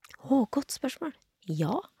 Godt spørsmål.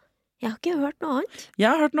 Ja. Jeg har ikke hørt noe annet. Jeg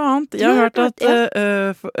har hørt noe annet. Jeg har hørt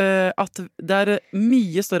at det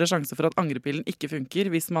mye større sjanse for at angrepillen ikke funker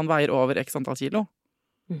hvis man veier over x antall kilo.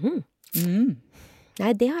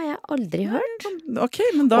 Nei, det har jeg aldri hørt. Ok,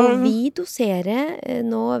 men da... Og vi doserer,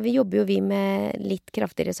 vi jobber jo vi med litt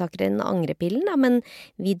kraftigere saker enn angrepillen, da, men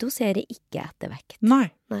vi doserer ikke etter vekt. Nei.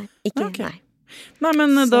 Ikke, okay. Nei,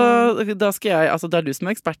 men da skal jeg, altså det du som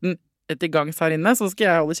eksperten til gangs her inne, så skal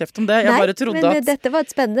jeg holde kjeft om det. Jeg bare trodde men dette var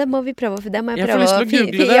et spennende. Må vi prøve det? Må jeg får lyst til å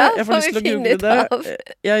google det. Jeg får lyst til å google det.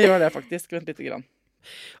 Jeg gjør det faktisk. Vent litt grann.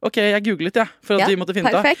 Ok, jeg googlet, for at vi måtte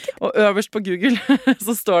finne det. Og øverst på Google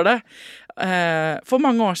så står det for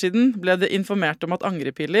mange år siden ble det informert om at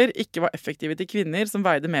angrepiller ikke var effektive til kvinner som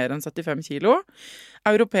veide mer enn 75 kilo.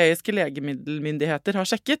 Europeiske legemiddelmyndigheter har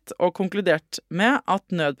sjekket og konkludert med at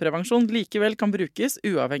nødprevensjon likevel kan brukes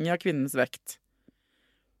uavhengig av kvinnens vekt.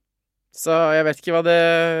 Så jeg vet ikke hva det...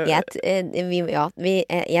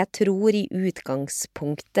 Jeg tror i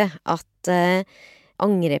utgangspunktet at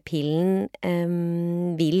angrepillen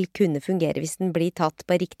vil kunne fungere hvis den blir tatt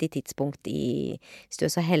på riktig tidspunkt hvis du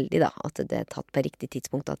så heldig da, at det tatt på riktig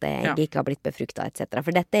tidspunkt, at det egentlig ikke har blitt befruktet, etc. For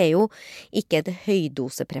dette jo ikke et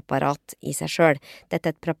høydosepreparat i seg selv. Dette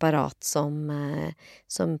et preparat som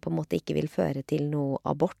på en måte ikke vil føre til noe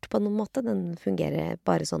abort på noen måte. Den fungerer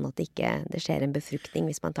bare sånn at det skjer en befruktning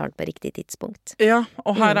hvis man tar den på riktig tidspunkt. Ja,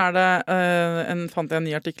 og her det fant jeg en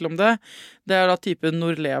ny artikkel om det. Det da typen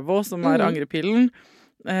Norlevo, som angrepillen.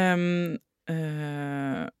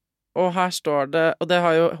 Og her står det, og det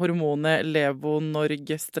har jo hormonet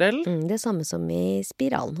levonorgestrel. Det samme som i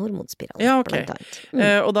hormonspiralen. Ja, ok.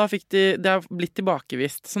 Og da det har blitt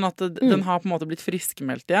tilbakevist, sånn at den har på en måte blitt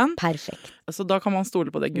friskmeldt igjen. Perfekt. Så da kan man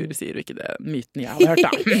stole på det Guri sier, og ikke det myten jeg hadde hørt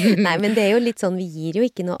da. Nei, men det jo litt sånn, vi gir jo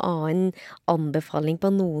ikke noe annen anbefaling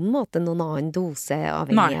på noen måte, noen annen dose,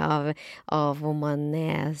 avhengig av om man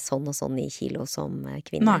sånn og sånn i kilo som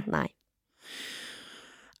kvinne. Nei.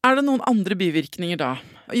 Det noen andre bivirkninger da?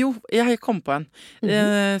 Jo, jeg kom på en.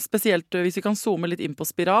 Spesielt hvis vi kan zoome litt inn på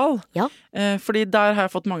spiral. Ja. Fordi der har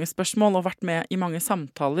jeg fått mange spørsmål og vært med i mange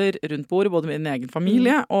samtaler rundt bordet, både med min egen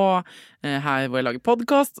familie og her hvor jeg lager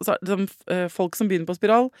podcast. Så, folk som begynner på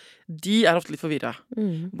spiral, de ofte litt forvirret.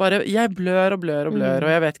 Bare, jeg blør og blør og blør,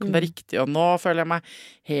 og jeg vet ikke om det riktig, og nå føler jeg meg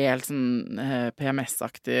helt sånn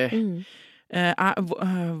PMS-aktig.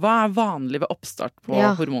 Hva vanlig ved oppstart på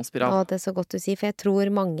hormonspiral? Ja, det er så godt du sier, for jeg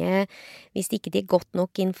tror mange, hvis ikke de er godt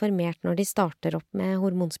nok informert når de starter opp med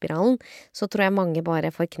hormonspiralen, så tror jeg mange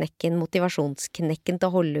bare får motivasjonsknekken til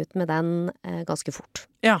å holde ut med den ganske fort.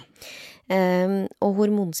 Ja. Og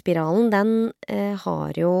hormonspiralen, den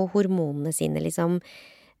har jo hormonene sine liksom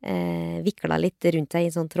vikla litt rundt seg i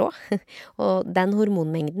en sånn tråd. Og den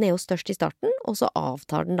hormonmengden er jo størst i starten, og så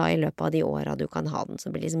avtar den da i løpet av de åra du kan ha den, så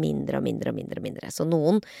blir det liksom mindre og mindre og mindre og mindre. Så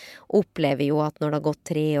noen opplever jo at når det har gått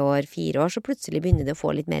 3 år, 4 år, så plutselig begynner det å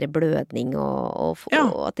få litt mer blødning, og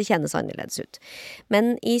at det kjennes annerledes ut.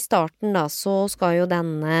 Men i starten da, så skal jo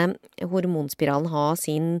denne hormonspiralen ha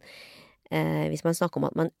sin, hvis man snakker om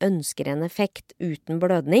at man ønsker en effekt uten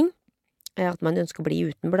blødning, at man ønsker å bli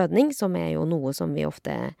uten blødning, som er jo noe som vi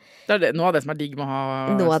ofte... Det er noe av det som er digg med å ha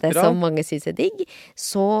spiral. Noe av det som mange synes er digg.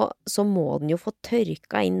 Så må den jo få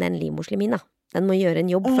tørka inn den livmorslimhinna. Den må gjøre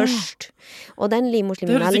en jobb først. Og den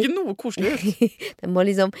livmorslimhinna... Det høres ikke noe koselig ut. Den må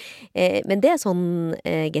liksom... men det er sånn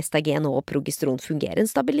gestagen og progesteron fungerer.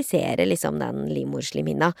 Den stabiliserer liksom den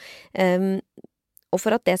livmorslimhinna. Og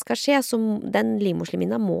for at det skal skje, så den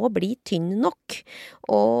livmorslimhinna må bli tynn nok.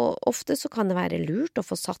 Og ofte så kan det være lurt å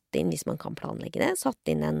få satt inn, hvis man kan planlegge det, satt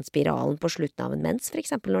inn en spiralen på slutten av en mens, for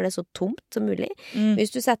eksempel når det er så tomt som mulig.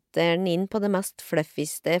 Hvis du setter den inn på det mest fluffy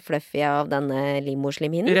av denne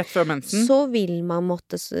livmorslimhinnen, rett før mensen, så vil man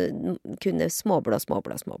måtte kunne småblå.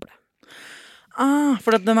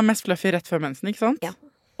 For den er mest fluffy rett før mensen, ikke sant? Ja.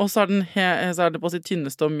 Og så er det på sitt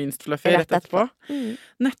tynneste og minst fluffy rett etterpå.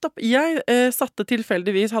 Nettopp. Jeg satte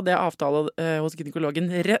tilfeldigvis, hadde jeg avtale hos gynekologen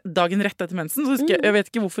dagen rett etter mensen, så jeg vet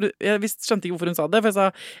ikke hvorfor, skjønte ikke hvorfor hun sa det, for jeg sa,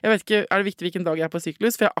 jeg vet ikke, er det viktig hvilken dag jeg er på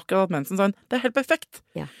syklus, for jeg har akkurat hatt mensen, sa hun, det er helt perfekt.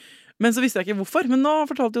 Ja. Men så visste jeg ikke hvorfor, men nå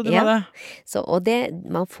fortalte jo du meg det. Så, og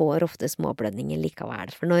man får ofte småblødninger likevel,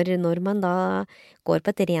 for når man da går på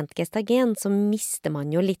et rent gestagen, så mister man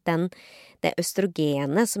jo litt det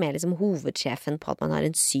østrogenet som er liksom hovedsjefen på at man har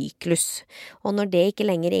en syklus. Og når det ikke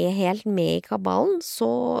lenger er helt med i kabalen,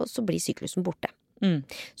 så blir syklusen borte.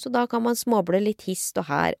 Så da kan man småblø litt hist og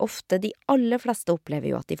her. Ofte de aller fleste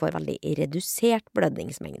opplever jo at de får veldig redusert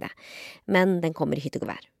blødningsmengde, men den kommer i hytt og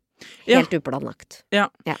gevær. Helt uplanlagt. Ja,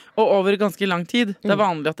 og over ganske lang tid. Det er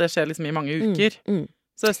vanlig at det skjer liksom i mange uker.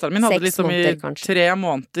 Søsteren min hadde liksom i 3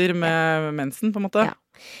 måneder med mensen, på en måte. Ja.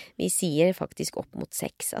 Vi sier faktisk opp mot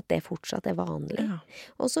 6 at det fortsatt er vanlig.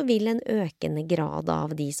 Og så vil en økende grad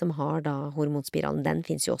av de som har da hormonspiralen, den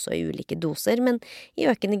finnes jo også i ulike doser, men i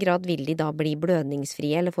økende grad vil de da bli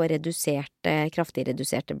blødningsfrie eller få kraftig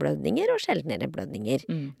reduserte blødninger og sjeldnere blødninger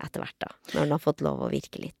etter hvert da, når den har fått lov å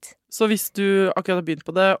virke litt. Så hvis du akkurat har begynt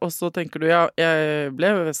på det, og så tenker du, jeg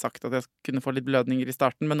ble sagt at jeg kunne få litt blødninger i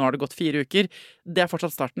starten, men nå har det gått 4 uker, det er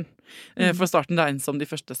fortsatt starten. For starten regnes som de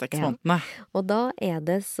første 6 månedene. Og da er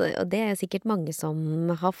og det er sikkert mange som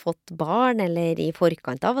har fått barn, eller i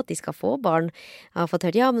forkant av at de skal få barn, har fått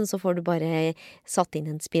hørt, men så får du bare satt inn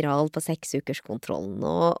en spiral på 6-ukerskontrollen.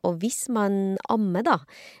 Og hvis man ammer da,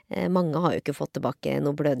 mange har jo ikke fått tilbake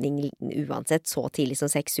noe blødning uansett så tidlig som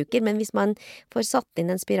 6 uker, men hvis man får satt inn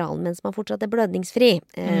en spiral mens man fortsatt er blødningsfri,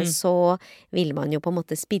 så vil man jo på en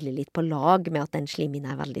måte spille litt på lag med at den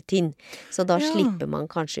slimhinna er veldig tynn. Så da slipper man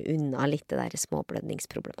kanskje unna litt det der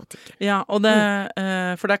småblødningsproblematikken. Ja, og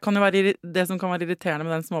for det kan jo være det som kan være irriterende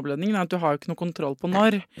med den småblødningen, er at du har jo ikke noe kontroll på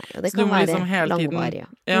når. Nei, og det kan være liksom langvarig.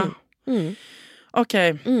 Ja. Ok.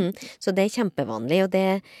 Så det er kjempevanlig, og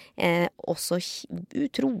det er også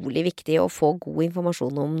utrolig viktig å få god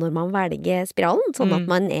informasjon om når man velger spiralen, sånn at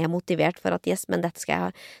man er motivert for at men dette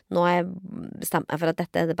nå har jeg bestemt meg for at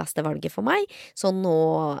dette er det beste valget for meg, så nå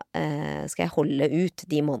skal jeg holde ut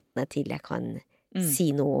de månedene til jeg kan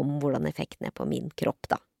si noe om hvordan effekten er på min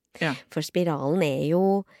kropp da. Ja. For spiralen er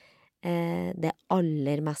jo det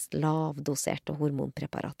aller mest lavdoserte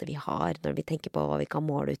hormonpreparatet vi har når vi tenker på hva vi kan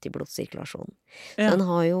måle ut i blodsirkulasjonen. Ja. Den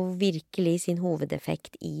har jo virkelig sin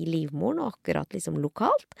hovedeffekt i livmoren, og akkurat liksom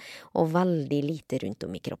lokalt, og veldig lite rundt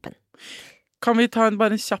om i kroppen. Kan vi ta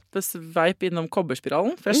bare en kjapp sveip innom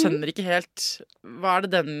kobberspiralen? For jeg skjønner ikke helt, hva er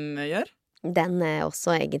det den gjør? Den er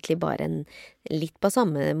også egentlig bare litt på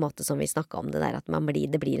samme måte som vi snakket om det der, at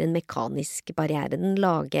det blir en mekanisk barriere. Den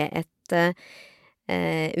lager et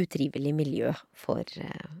utrivelig miljø for et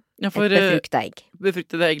befruktet egg.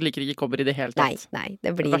 Befruktede egg liker ikke kobber i det hele tatt? Nei,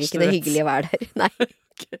 det blir ikke det hyggelig å være der. Nei.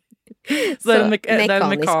 Okay. Så det er en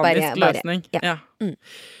mekanisk løsning? Ja.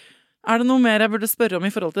 Er det noe mer jeg burde spørre om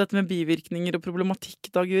i forhold til dette med bivirkninger og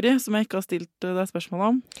problematikk da, Guri, som jeg ikke har stilt deg spørsmål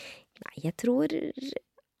om? Nei, jeg tror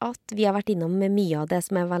at vi har vært innom mye av det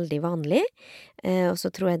som veldig vanlig, og så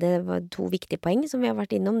tror jeg det var 2 viktige poeng som vi har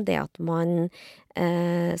vært innom, det at man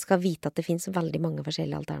skal vite at det finnes veldig mange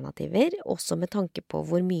forskjellige alternativer, også med tanke på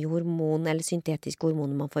hvor mye hormon eller syntetiske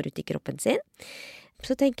hormoner man får ut i kroppen sin.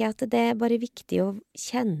 Så tenker jeg at det bare viktig å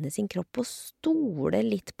kjenne sin kropp og stole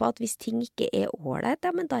litt på at hvis ting ikke ålreit, ja,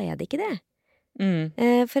 men da det ikke det.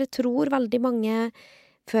 For jeg tror veldig mange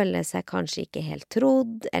føler seg kanskje ikke helt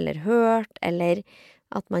trodd eller hørt, eller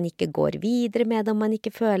at man ikke går videre med det, om man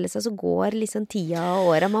ikke føler seg, så går liksom tida og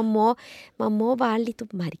året. Man må være litt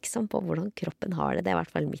oppmerksom på hvordan kroppen har det. Det i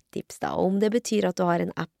hvert fall mitt tips da. Og om det betyr at du har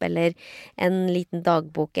en app eller en liten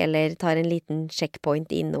dagbok, eller tar en liten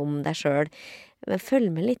checkpoint innom deg selv, men følg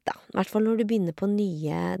med litt da, i hvert fall når du begynner på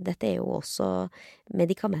nye, dette jo også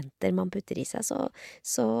medikamenter man putter i seg,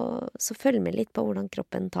 så følg med litt på hvordan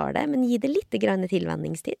kroppen tar det, men gi det litt grann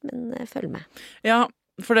tilvenningstid, men følg med. Ja,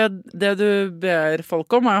 for det du ber folk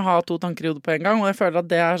om å ha 2 tanker i hodet på en gang, og jeg føler at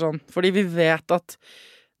det sånn, fordi vi vet at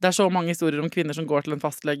det så mange historier om kvinner som går til en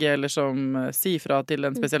fastlege, eller som sier fra til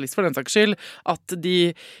en spesialist for den saks skyld, at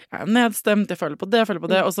de nedstemt, jeg føler på det,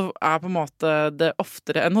 og så på en måte det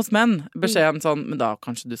oftere enn hos menn beskjeden sånn, men da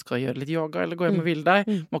kanskje du skal gjøre litt yoga, eller gå hjem og hvile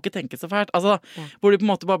deg, må ikke tenke så fælt. Altså, hvor du på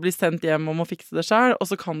en måte bare blir sendt hjem om å fikse det selv, og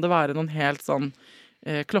så kan det være noen helt sånn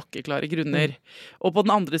klokkeklare grunner. Og på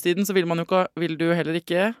den andre siden så vil du heller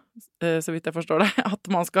ikke, så vidt jeg forstår det, at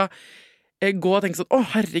man skal gå og tenke sånn,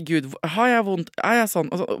 herregud, har jeg vondt, jeg sånn,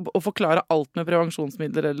 og forklare alt med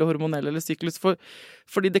prevensjonsmidler eller hormonell eller syklus,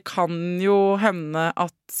 fordi det kan jo hende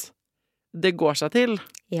at det går seg til.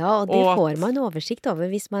 Ja, og det får man oversikt over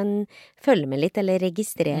hvis man følger med litt, eller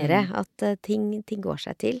registrerer at ting går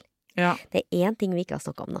seg til. Ja. Det en ting vi ikke har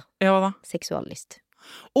snakket om da. Ja, hva da? Seksuallyst.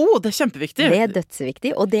 Det kjempeviktig. Det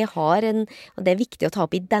dødsviktig, og det viktig å ta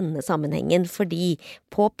opp i denne sammenhengen, fordi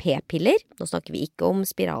på p-piller, nå snakker vi ikke om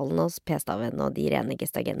spiralen og p-staven og de rene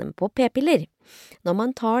gestagenene, men på p-piller, når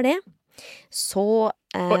man tar det, så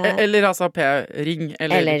eller altså p-ring,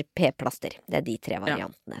 eller p-plaster, det de 3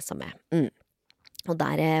 variantene som Og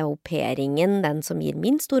der jo p-ringen den som gir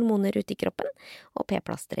minst hormoner ut i kroppen, og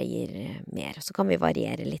p-plasteret gir mer, så kan vi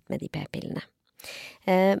variere litt med de p-pillene.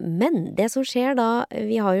 Men det som skjer da,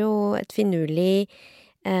 vi har jo et finurlig,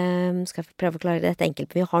 skal jeg prøve å klare dette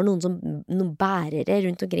enkelt, vi har noen bærere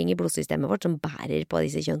rundt omkring i blodsystemet vårt som bærer på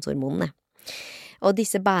disse kjønnshormonene. Og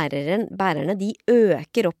disse bærerne, de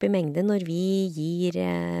øker opp i mengde når vi gir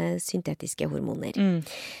syntetiske hormoner.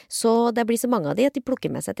 Så det blir så mange av de at de plukker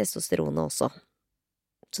med seg testosteronet også.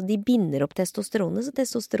 Så de binder opp testosteronet, så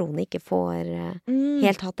testosteronet ikke får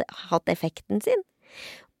helt hatt effekten sin.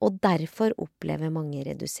 Og derfor opplever mange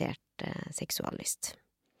redusert seksuallyst.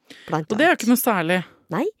 Og det jo ikke noe særlig.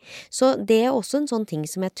 Nei, så det også en sånn ting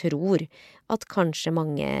som jeg tror at kanskje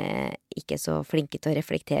mange ikke så flinke til å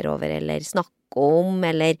reflektere over, eller snakke om,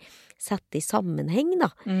 eller sette i sammenheng da.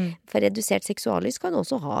 For redusert seksuallyst kan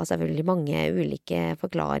også ha selvfølgelig mange ulike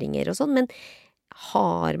forklaringer og sånn, men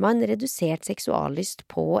har man redusert seksuallyst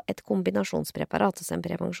på et kombinasjonspreparat, altså en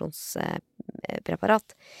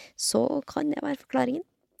prevensjonspreparat, så kan det være forklaringen.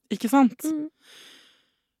 Ikke sant?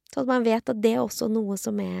 Så at man vet at det også noe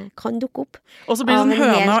som kan dukke opp. Og så blir det sånn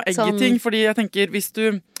høna og egget-ting, fordi jeg tenker, hvis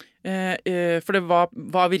du for det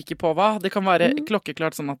hva virker på hva. Det kan være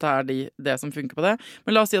klokkeklart sånn at det det som funker på det.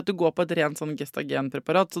 Men la oss si at du går på et rent sånn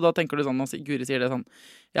gestagenpreparat, så da tenker du sånn, og Guri sier det sånn,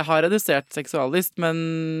 jeg har redusert seksuallyst,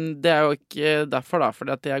 men det jo ikke derfor da,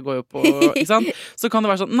 fordi at jeg går jo på, ikke sant? Så kan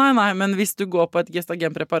det være sånn, nei, men hvis du går på et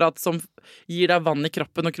gestagenpreparat som gir deg vann i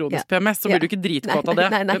kroppen og kronisk PMS, så blir du ikke dritkåt av det.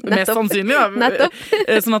 Nei, mest sannsynlig da.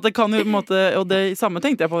 Sånn at det kan jo på en måte, og det samme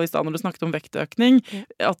tenkte jeg på i stedet når du snakket om vektøkning,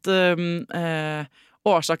 at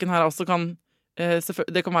årsaken her også kan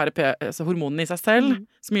det kan være hormonene i seg selv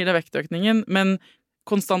som gir deg vektøkningen, men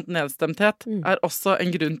konstant nedstemthet også en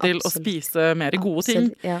grunn til å spise mer gode ting,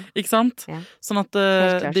 ikke sant? Sånn at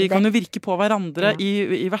de kan jo virke på hverandre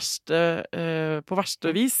på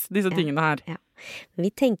verste vis, disse tingene her. Vi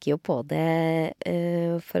tenker jo på det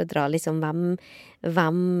for å dra liksom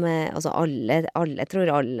hvem altså alle tror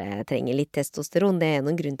alle trenger litt testosteron, det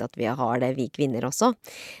noen grunn til at vi har det, vi kvinner også,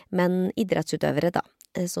 men idrettsutøvere da,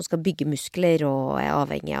 som skal bygge muskler og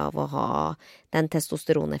avhengig av å ha den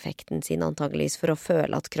testosteroneffekten sin antageligvis for å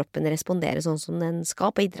føle at kroppen responderer sånn som den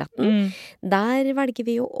skal på idretten. Der velger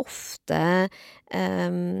vi jo ofte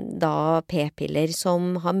da p-piller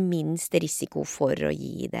som har minst risiko for å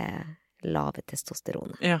gi det lave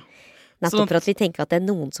testosteronet. Nettopp for at vi tenker at det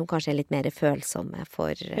noen som kanskje litt mer følsomme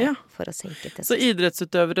for å senke testosteron. Så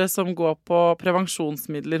idrettsutøvere som går på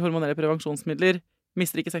prevensjonsmidler, hormonelle prevensjonsmidler,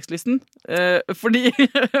 mister ikke sexlysten, fordi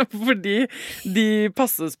de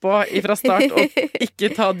passes på fra start og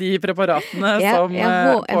ikke ta de preparatene som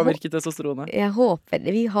påvirker testosteronet. Jeg håper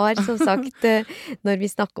det. Vi har som sagt, når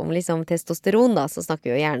vi snakker om liksom testosteron da, så snakker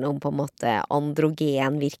vi jo gjerne om på en måte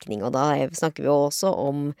androgen virkning, og da snakker vi jo også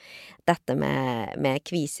om dette med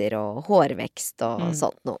kviser og hårvekst og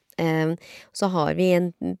sånt noe. Så har vi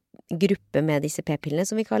en gruppe med disse p-pillene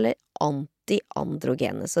som vi kaller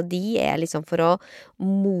anti-androgene, så de liksom for å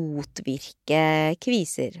motvirke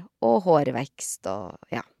kviser og hårvekst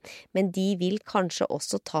og ja. Men de vil kanskje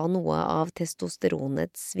også ta noe av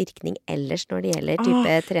testosteronets virkning ellers når det gjelder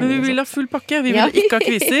type trening. Men vi vil ha full pakke. Vi vil ikke ha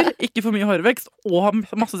kviser, ikke for mye hårvekst og ha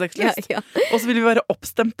masse sexlyst. Ja. Og så vil vi være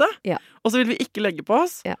oppstemte, og så vil vi ikke legge på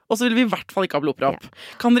oss, og så vil vi i hvert fall ikke ha blodpropp.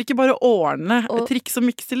 Kan dere ikke bare ordne, trikse og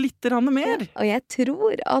mikse litt mer? Og jeg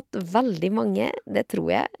tror at veldig mange, det tror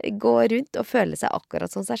jeg, går rundt og føler seg akkurat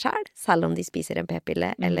som seg selv om de spiser en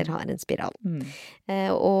p-pille eller har en spiral.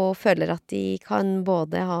 Og føler at de kan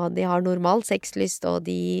både de har normal sexlyst, og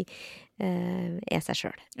de seg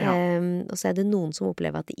selv. Og så det noen som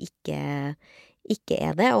opplever at de ikke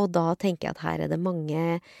det, og da tenker jeg at her det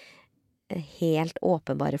mange helt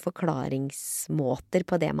åpenbare forklaringsmåter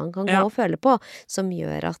på det man kan gå og føle på, som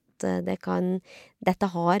gjør at dette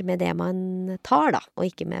har med det man tar da, og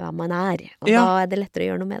ikke med hva man og da det lettere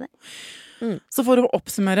å gjøre noe med det. Så for å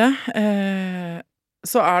oppsummere,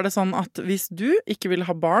 så det sånn at hvis du ikke vil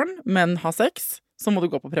ha barn, men ha sex, så må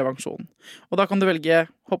du gå på prevensjon. Og da kan du velge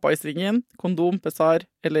hoppøysringen, kondom, pessar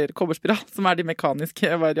eller kobberspiral, som de mekaniske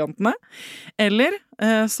variantene. Eller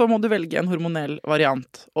så må du velge en hormonell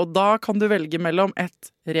variant. Og da kan du velge mellom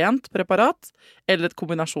et rent preparat eller et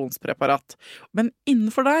kombinasjonspreparat. Men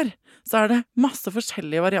innenfor der så det masse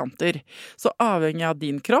forskjellige varianter. Så avhengig av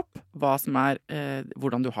din kropp, hva som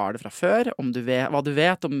hvordan du har det fra før, hva du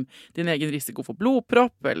vet om din egen risiko for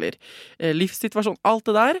blodpropp eller livssituasjon, alt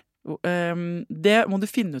det der, det må du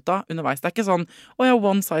finne ut av underveis. Det ikke sånn,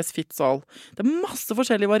 one size fits all. Det masse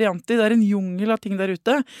forskjellige varianter, det en jungel av ting der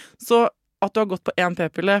ute. Så at du har gått på en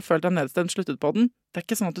p-pille, følt deg nedstemt, sluttet på den, det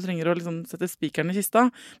ikke sånn at du trenger å liksom sette spikeren i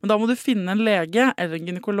kista. Men da må du finne en lege eller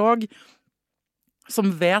en gynekolog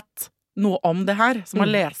som vet noe om det her, som har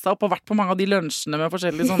lest seg opp og vært på mange av de lunsjene med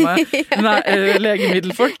forskjellige sånne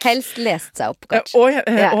legemiddelfolk. Helst lest seg opp, kanskje.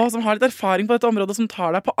 Og som har litt erfaring på dette området, som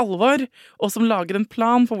tar deg på alvor, og som lager en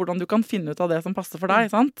plan for hvordan du kan finne ut av det som passer for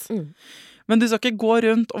deg, sant? Men du skal ikke gå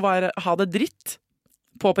rundt og ha det dritt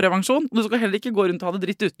på prevensjon, og du skal heller ikke gå rundt og ha det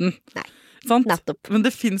dritt uten. Nei, sant? Nettopp. Men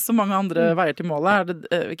det finnes så mange andre veier til målet,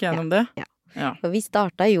 er vi ikke enige om det? Ja. Og vi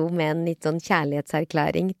startet jo med en litt sånn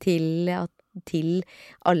kjærlighetserklæring til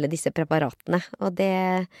alle disse preparatene, og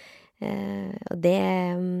det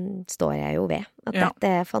står jeg jo ved. At dette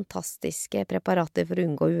fantastiske preparater for å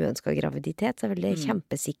unngå uønsket graviditet, selvfølgelig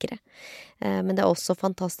kjempesikre. Men det også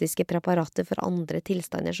fantastiske preparater for andre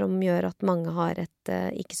tilstander som gjør at mange har et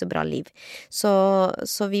ikke så bra liv.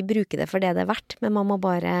 Så vi bruker det for det verdt, men man må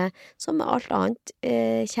bare, som med alt annet,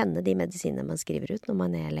 kjenne de medisinene man skriver ut når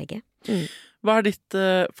man lege. Hva ditt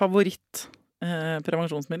favoritt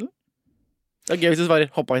prevensjonsmiddel? Det gøy hvis du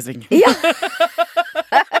svarer hoppøysing. Ja!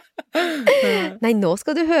 Nei, nå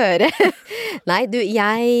skal du høre. Nei,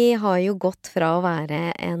 jeg har jo gått fra å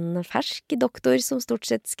være en fersk doktor som stort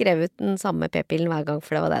sett skrev ut den samme p-pillen hver gang,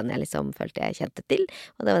 for det var den jeg liksom følte jeg kjente til,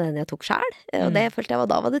 og det var den jeg tok selv, og det følte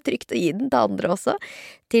jeg da var det trygt å gi den til andre også,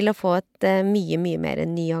 til å få et mye, mye mer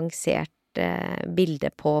nyansert bilde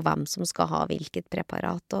på hvem som skal ha hvilket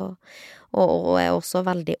preparat, og også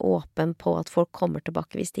veldig åpen på at folk kommer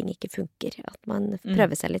tilbake hvis ting ikke funker, at man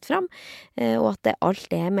prøver seg litt fram, og at alt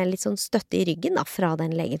det med litt sånn støtte i ryggen da, fra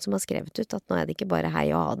den legen som har skrevet ut, at nå det ikke bare hei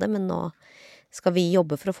og ha det, men nå skal vi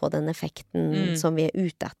jobbe for å få den effekten som vi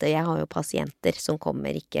ute etter. Jeg har jo pasienter som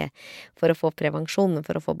kommer ikke for å få prevensjon, men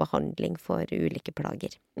for å få behandling for ulike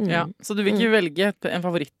plager. Ja, så du vil ikke velge en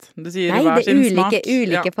favoritt? Du sier nei, hver sin smak? Nei, det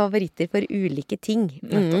ulike favoritter for ulike ting.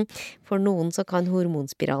 For noen så kan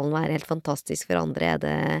hormonspiralen være helt fantastisk, for andre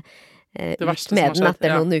det ut med den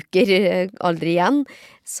etter noen uker, aldri igjen.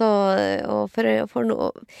 Så, og for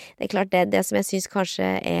noe, det klart det som jeg synes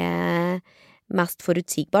kanskje mest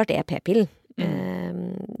forutsigbart p-pillen.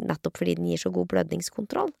 Nettopp fordi den gir så god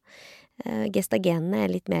blødningskontroll. Gestagenene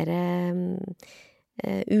litt mer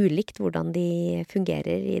ulikt hvordan de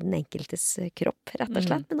fungerer i den enkeltes kropp, rett og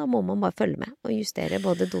slett. Men da må man bare følge med og justere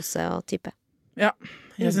både dose og type. Ja,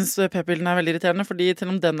 jeg synes p-pillen veldig irriterende, fordi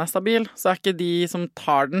til om den stabil, så ikke de som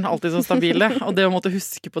tar den alltid så stabile, og det å måtte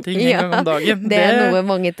huske på ting en gang om dagen. Det noe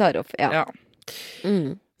mange tar opp, ja.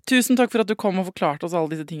 Tusen takk for at du kom og forklarte oss alle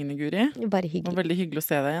disse tingene, Guri. Bare hyggelig. Det var veldig hyggelig å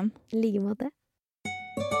se deg igjen. I like måte.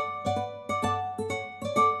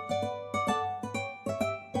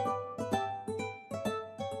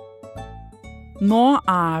 Nå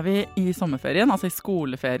er vi i sommerferien, altså i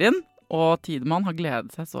skoleferien, og Tidemann har gledet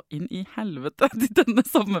seg så inn i helvete til denne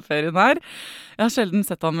sommerferien her. Jeg har sjelden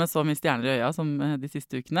sett han med så mye stjerner i øya som de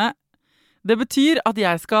siste ukene. Det betyr at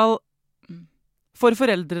jeg skal, for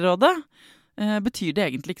Foreldrerådet, betyr det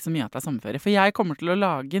egentlig ikke så mye at det er sommerferie, for jeg kommer til å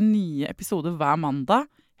lage nye episoder hver mandag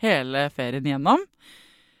hele ferien igjennom.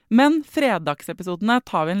 Men fredagsepisodene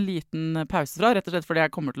tar vi en liten pause fra, rett og slett fordi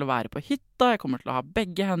jeg kommer til å være på hytta, jeg kommer til å ha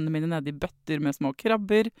begge hendene mine nede i bøtter med små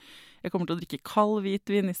krabber, jeg kommer til å drikke kald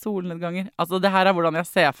hvitvin i solnedganger. Altså det her er hvordan jeg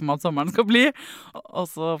ser for meg at sommeren skal bli, og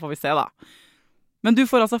så får vi se da. Men du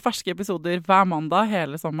får altså ferske episoder hver mandag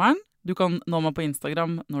hele sommeren. Du kan nå meg på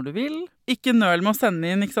Instagram når du vil. Ikke nøl med å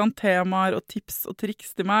sende inn, ikke sant, temaer og tips og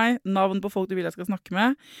triks til meg, navn på folk du vil jeg skal snakke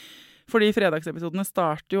med, fordi fredagsepisodene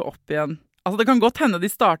starter jo opp igjen. Altså det kan godt hende de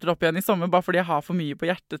starter opp igjen i sommer bare fordi jeg har for mye på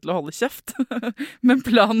hjertet til å holde kjeft. Men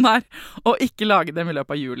planen er å ikke lage dem i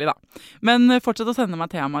løpet av juli da. Men fortsett å sende meg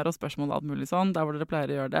temaer og spørsmål og alt mulig sånn, der hvor dere pleier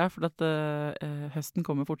å gjøre det, for at høsten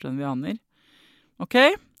kommer fortere enn vi aner. Ok?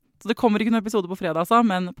 Så det kommer ikke noen episode på fredag, altså,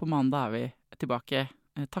 men på mandag er vi tilbake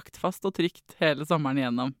taktfast og trygt hele sommeren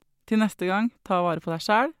igjennom. Til neste gang, ta vare på deg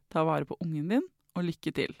selv, ta vare på ungen din, og lykke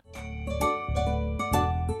til.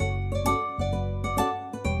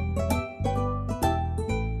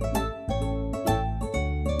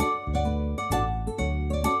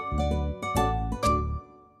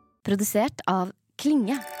 Produsert av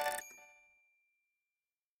Klinge.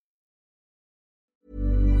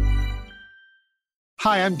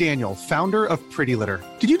 Hi, I'm Daniel, founder of Pretty Litter.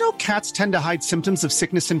 Did you know cats tend to hide symptoms of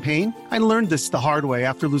sickness and pain? I learned this the hard way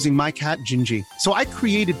after losing my cat, Gingy. So I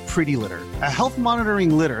created Pretty Litter, a health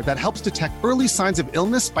monitoring litter that helps detect early signs of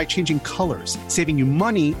illness by changing colors, saving you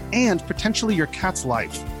money and potentially your cat's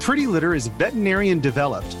life. Pretty Litter is veterinarian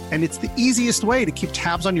developed, and it's the easiest way to keep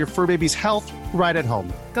tabs on your fur baby's health right at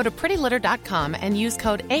home. Go to prettylitter.com and use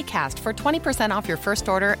code ACAST for 20% off your first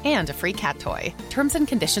order and a free cat toy. Terms and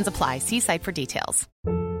conditions apply. See site for details.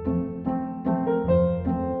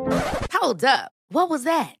 Hold up. What was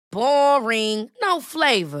that? Boring. No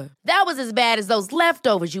flavor. That was as bad as those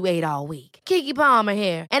leftovers you ate all week. Keke Palmer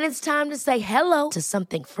here, and it's time to say hello to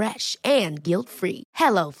something fresh and guilt-free.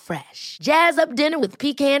 Hello Fresh. Jazz up dinner with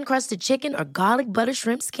pecan-crusted chicken or garlic butter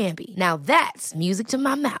shrimp scampi. Now that's music to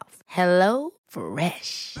my mouth. Hello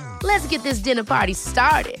Fresh. Let's get this dinner party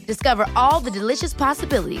started. Discover all the delicious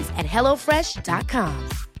possibilities at hellofresh.com.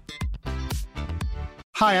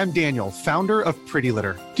 Hi, I'm Daniel, founder of Pretty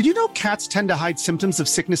Litter. Did you know cats tend to hide symptoms of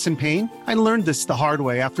sickness and pain? I learned this the hard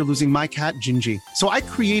way after losing my cat, Gingy. So I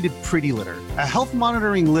created Pretty Litter, a health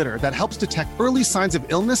monitoring litter that helps detect early signs of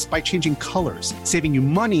illness by changing colors, saving you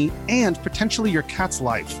money and potentially your cat's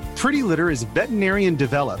life. Pretty Litter is veterinarian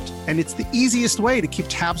developed, and it's the easiest way to keep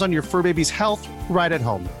tabs on your fur baby's health right at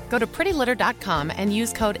home. Go to prettylitter.com and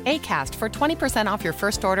use code ACAST for 20% off your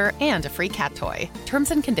first order and a free cat toy.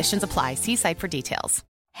 Terms and conditions apply. See site for details.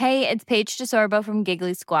 Hey, it's Paige DeSorbo from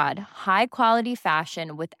Giggly Squad. High quality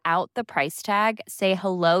fashion without the price tag. Say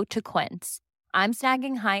hello to Quince. I'm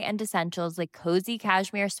snagging high-end essentials like cozy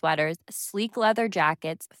cashmere sweaters, sleek leather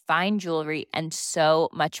jackets, fine jewelry, and so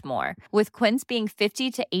much more. With Quince being 50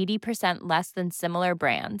 to 80% less than similar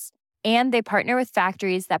brands. And they partner with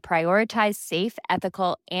factories that prioritize safe,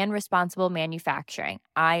 ethical, and responsible manufacturing.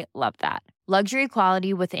 I love that. Luxury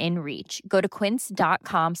quality within reach. Go to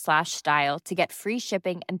quince.com/style to get free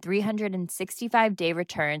shipping and 365-day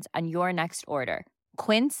returns on your next order.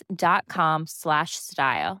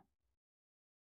 Quince.com/style.